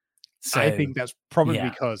 So, I think that's probably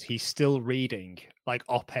because he's still reading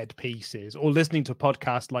op-ed pieces or listening to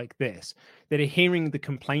podcasts like this, that are hearing the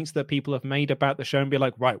complaints that people have made about the show and be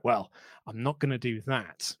like, right, well, I'm not going to do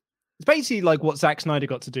that. It's basically like what Zack Snyder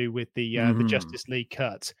got to do with the Justice League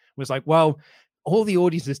cut. Was like, well, all the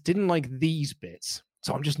audiences didn't like these bits,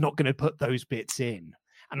 so I'm just not going to put those bits in.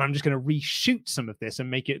 And I'm just going to reshoot some of this and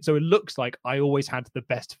make it so it looks like I always had the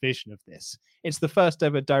best vision of this. It's the first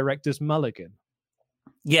ever director's mulligan.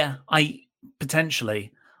 Yeah, I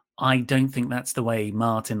don't think that's the way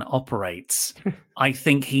Martin operates. I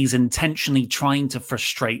think he's intentionally trying to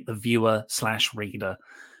frustrate the viewer / reader.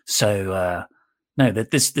 So, no,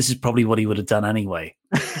 this is probably what he would have done anyway.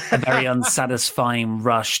 A very unsatisfying,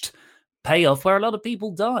 rushed payoff where a lot of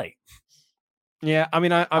people die. Yeah, I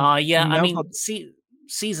mean,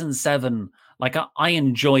 season 7, like I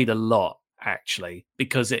enjoyed a lot actually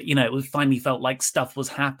because it finally felt like stuff was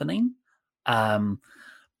happening.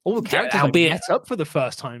 All the characters get up for the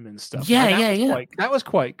first time and stuff. Yeah. That was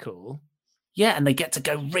quite cool. Yeah, and they get to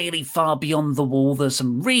go really far beyond the wall. There's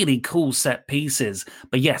some really cool set pieces,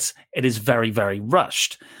 but yes, it is very, very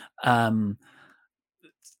rushed.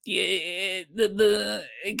 It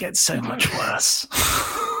gets so much worse.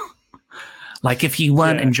 Like if you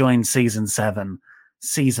weren't enjoying season 7,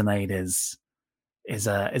 season 8 is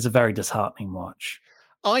a very disheartening watch.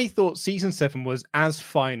 I thought season 7 was as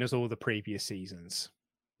fine as all the previous seasons.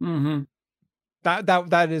 Mm-hmm.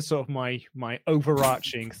 That is sort of my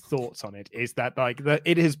overarching thoughts on it. Is that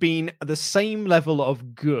it has been the same level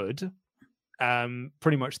of good,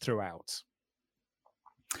 pretty much throughout.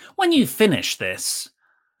 When you finish this,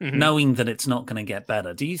 knowing that it's not going to get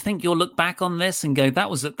better, do you think you'll look back on this and go, that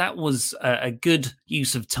was a good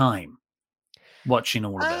use of time watching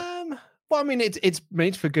all of it? Well, I mean, it's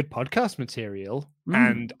made for good podcast material,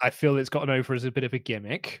 and I feel it's gotten over as a bit of a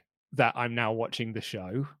gimmick that I'm now watching the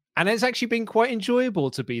show. And it's actually been quite enjoyable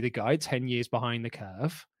to be the guy 10 years behind the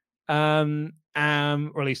curve, or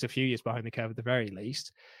at least a few years behind the curve at the very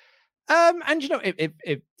least. And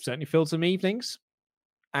it certainly filled some evenings.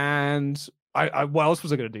 And I what else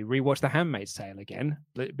was I going to do? Rewatch The Handmaid's Tale again?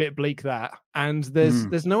 A bit bleak that. And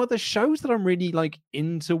there's no other shows that I'm really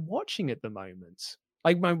into watching at the moment.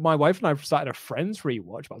 Like my wife and I have started a Friends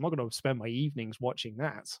rewatch, but I'm not going to spend my evenings watching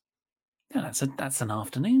that. Yeah, that's an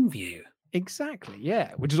afternoon view. Exactly,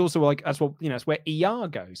 yeah. Which is also that's what it's where ER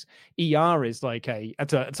goes. ER is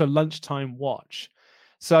it's a lunchtime watch.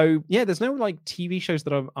 So yeah, there's no TV shows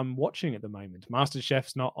that I'm watching at the moment.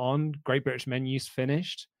 MasterChef's not on. Great British Menu's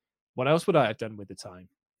finished. What else would I have done with the time?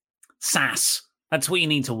 SAS. That's what you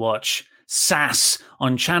need to watch. SAS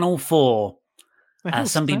on Channel 4.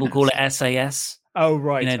 Some people call it SAS. Oh,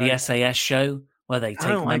 right. The SAS show where they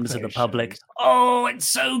take members of the public. Shows. Oh, it's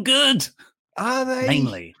so good. Are they?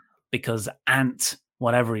 Mainly because Ant,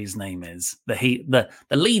 whatever his name is, the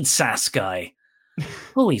lead SAS guy,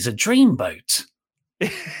 oh, he's a dreamboat.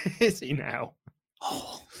 Is he now?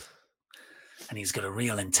 Oh. And he's got a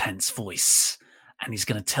real intense voice. And he's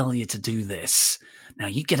going to tell you to do this. Now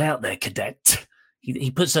you get out there, cadet.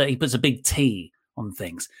 He puts a big T on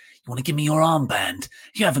things. You want to give me your armband?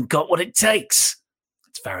 You haven't got what it takes.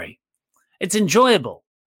 It's enjoyable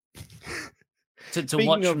to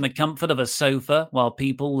watch from the comfort of a sofa while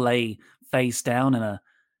people lay face down in a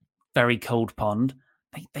very cold pond.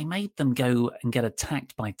 They made them go and get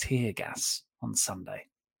attacked by tear gas on Sunday.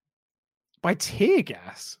 By tear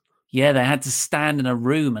gas? Yeah, they had to stand in a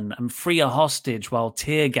room and free a hostage while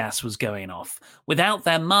tear gas was going off without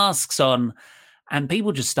their masks on, and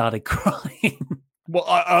people just started crying. Well,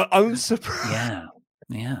 I'm surprised.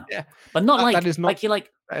 Yeah. But not that is not, like you're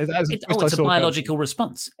like, it's a biological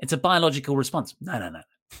response. It's a biological response. No.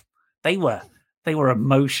 They were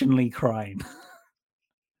emotionally crying.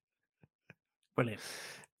 Brilliant.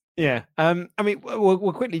 Yeah. I mean,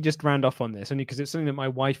 we'll quickly just round off on this, only because it's something that my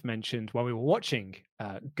wife mentioned while we were watching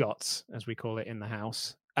GOTS, as we call it in the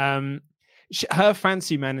house. Her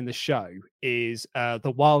fancy man in the show is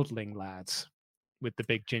the Wildling lads with the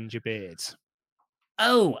big ginger beards.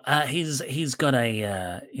 Oh, he's got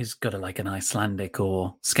like an Icelandic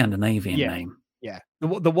or Scandinavian name. Yeah,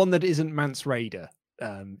 the one that isn't Mance Raider.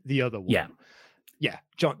 The other one. Yeah.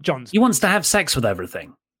 John's. He wants to have sex with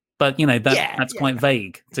everything. But, that's quite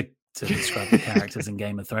vague to describe the characters in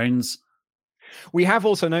Game of Thrones. We have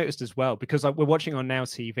also noticed as well, because we're watching on Now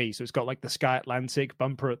TV, so it's got the Sky Atlantic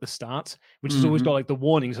bumper at the start, which has always got the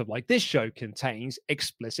warnings of this show contains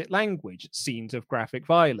explicit language, scenes of graphic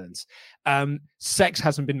violence. Sex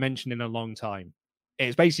hasn't been mentioned in a long time.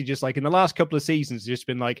 It's basically just in the last couple of seasons, it's just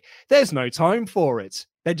been there's no time for it.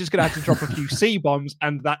 They're just going to have to drop a few C-bombs,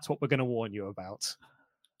 and that's what we're going to warn you about.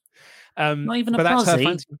 Not even a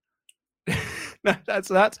prosy. No, that's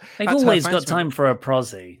They've always got time for a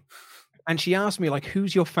prosy. And she asked me,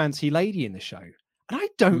 who's your fancy lady in the show? And I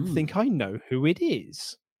don't think I know who it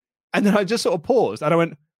is. And then I just sort of paused and I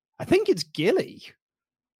went, I think it's Gilly.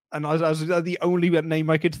 And I was the only name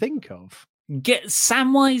I could think of. Get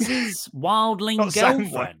Samwise's wildling Not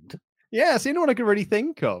girlfriend. Yeah, it's the only one I could really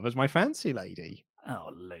think of as my fancy lady.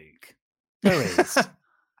 Oh, Luke. There is.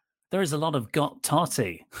 There is a lot of got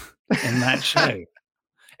totty in that show.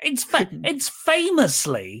 It's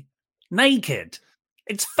famously naked.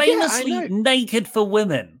 It's famously naked for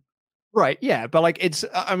women. Right, yeah, but like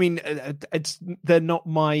they're not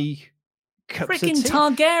my freaking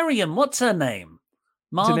Targaryen. What's her name?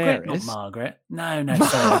 Margaret? Daenerys? Not Margaret. No,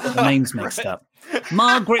 sorry, the name's mixed up.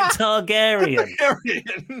 Margaret Targaryen.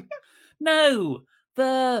 No,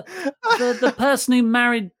 the person who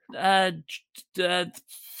married the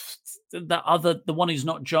one who's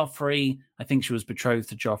not Joffrey. I think she was betrothed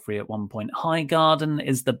to Joffrey at one point. Highgarden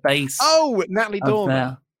is the base. Oh, Natalie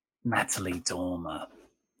Dormer. Natalie Dormer.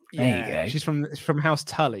 There you go. She's from House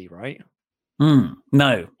Tully, right?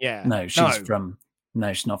 No. Yeah. No, she's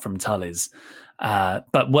not from Tully's.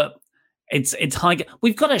 But what? It's high.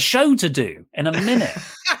 We've got a show to do in a minute.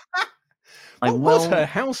 What was her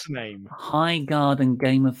house name? Highgarden,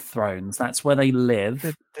 Game of Thrones. That's where they live.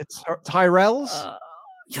 The Tyrells?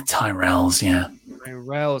 Yeah, Tyrells, yeah.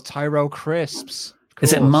 Tyrell Crisps.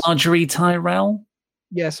 Is it Marjorie Tyrell?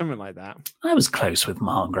 Yeah, something like that. I was close with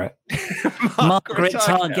Margaret. Margaret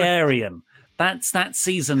Targaryen. That's that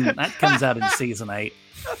season. That comes out in season 8.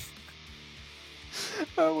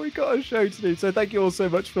 Oh, we got a show to do. So thank you all so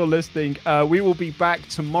much for listening. We will be back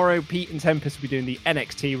tomorrow. Pete and Tempest will be doing the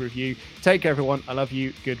NXT review. Take care, everyone. I love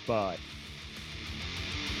you. Goodbye.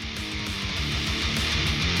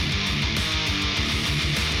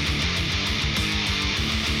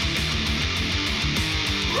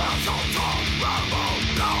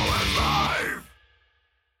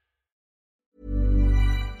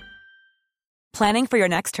 Planning for your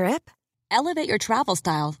next trip? Elevate your travel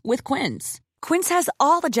style with Quince. Quince has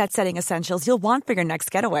all the jet-setting essentials you'll want for your next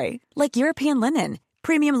getaway, like European linen,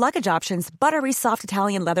 premium luggage options, buttery soft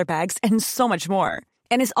Italian leather bags, and so much more.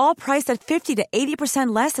 And is all priced at 50 to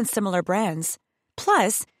 80% less than similar brands.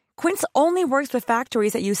 Plus, Quince only works with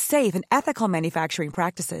factories that use safe and ethical manufacturing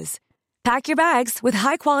practices. Pack your bags with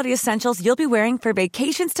high-quality essentials you'll be wearing for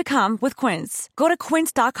vacations to come with Quince. Go to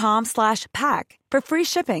quince.com/pack for free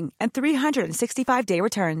shipping and 365-day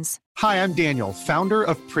returns. Hi, I'm Daniel, founder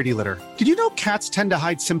of Pretty Litter. Did you know cats tend to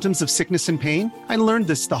hide symptoms of sickness and pain? I learned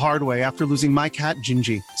this the hard way after losing my cat,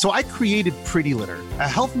 Gingy. So I created Pretty Litter, a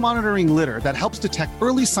health monitoring litter that helps detect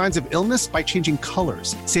early signs of illness by changing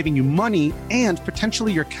colors, saving you money and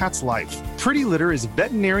potentially your cat's life. Pretty Litter is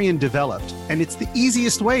veterinarian developed, and it's the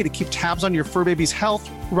easiest way to keep tabs on your fur baby's health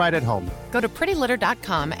right at home. Go to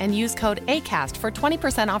prettylitter.com and use code ACAST for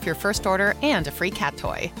 20% off your first order and a free cat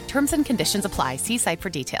toy. Terms and conditions apply. See site for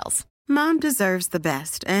details. Mom deserves the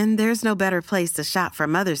best, and there's no better place to shop for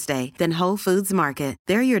Mother's Day than Whole Foods Market.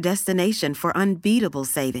 They're your destination for unbeatable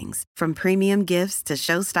savings, from premium gifts to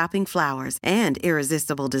show-stopping flowers and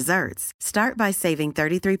irresistible desserts. Start by saving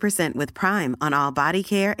 33% with Prime on all body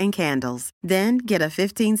care and candles. Then get a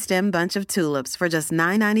 15-stem bunch of tulips for just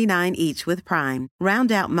 $9.99 each with Prime.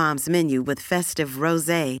 Round out Mom's menu with festive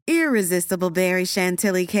rosé, irresistible berry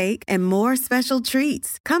chantilly cake, and more special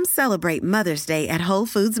treats. Come celebrate Mother's Day at Whole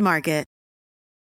Foods Market.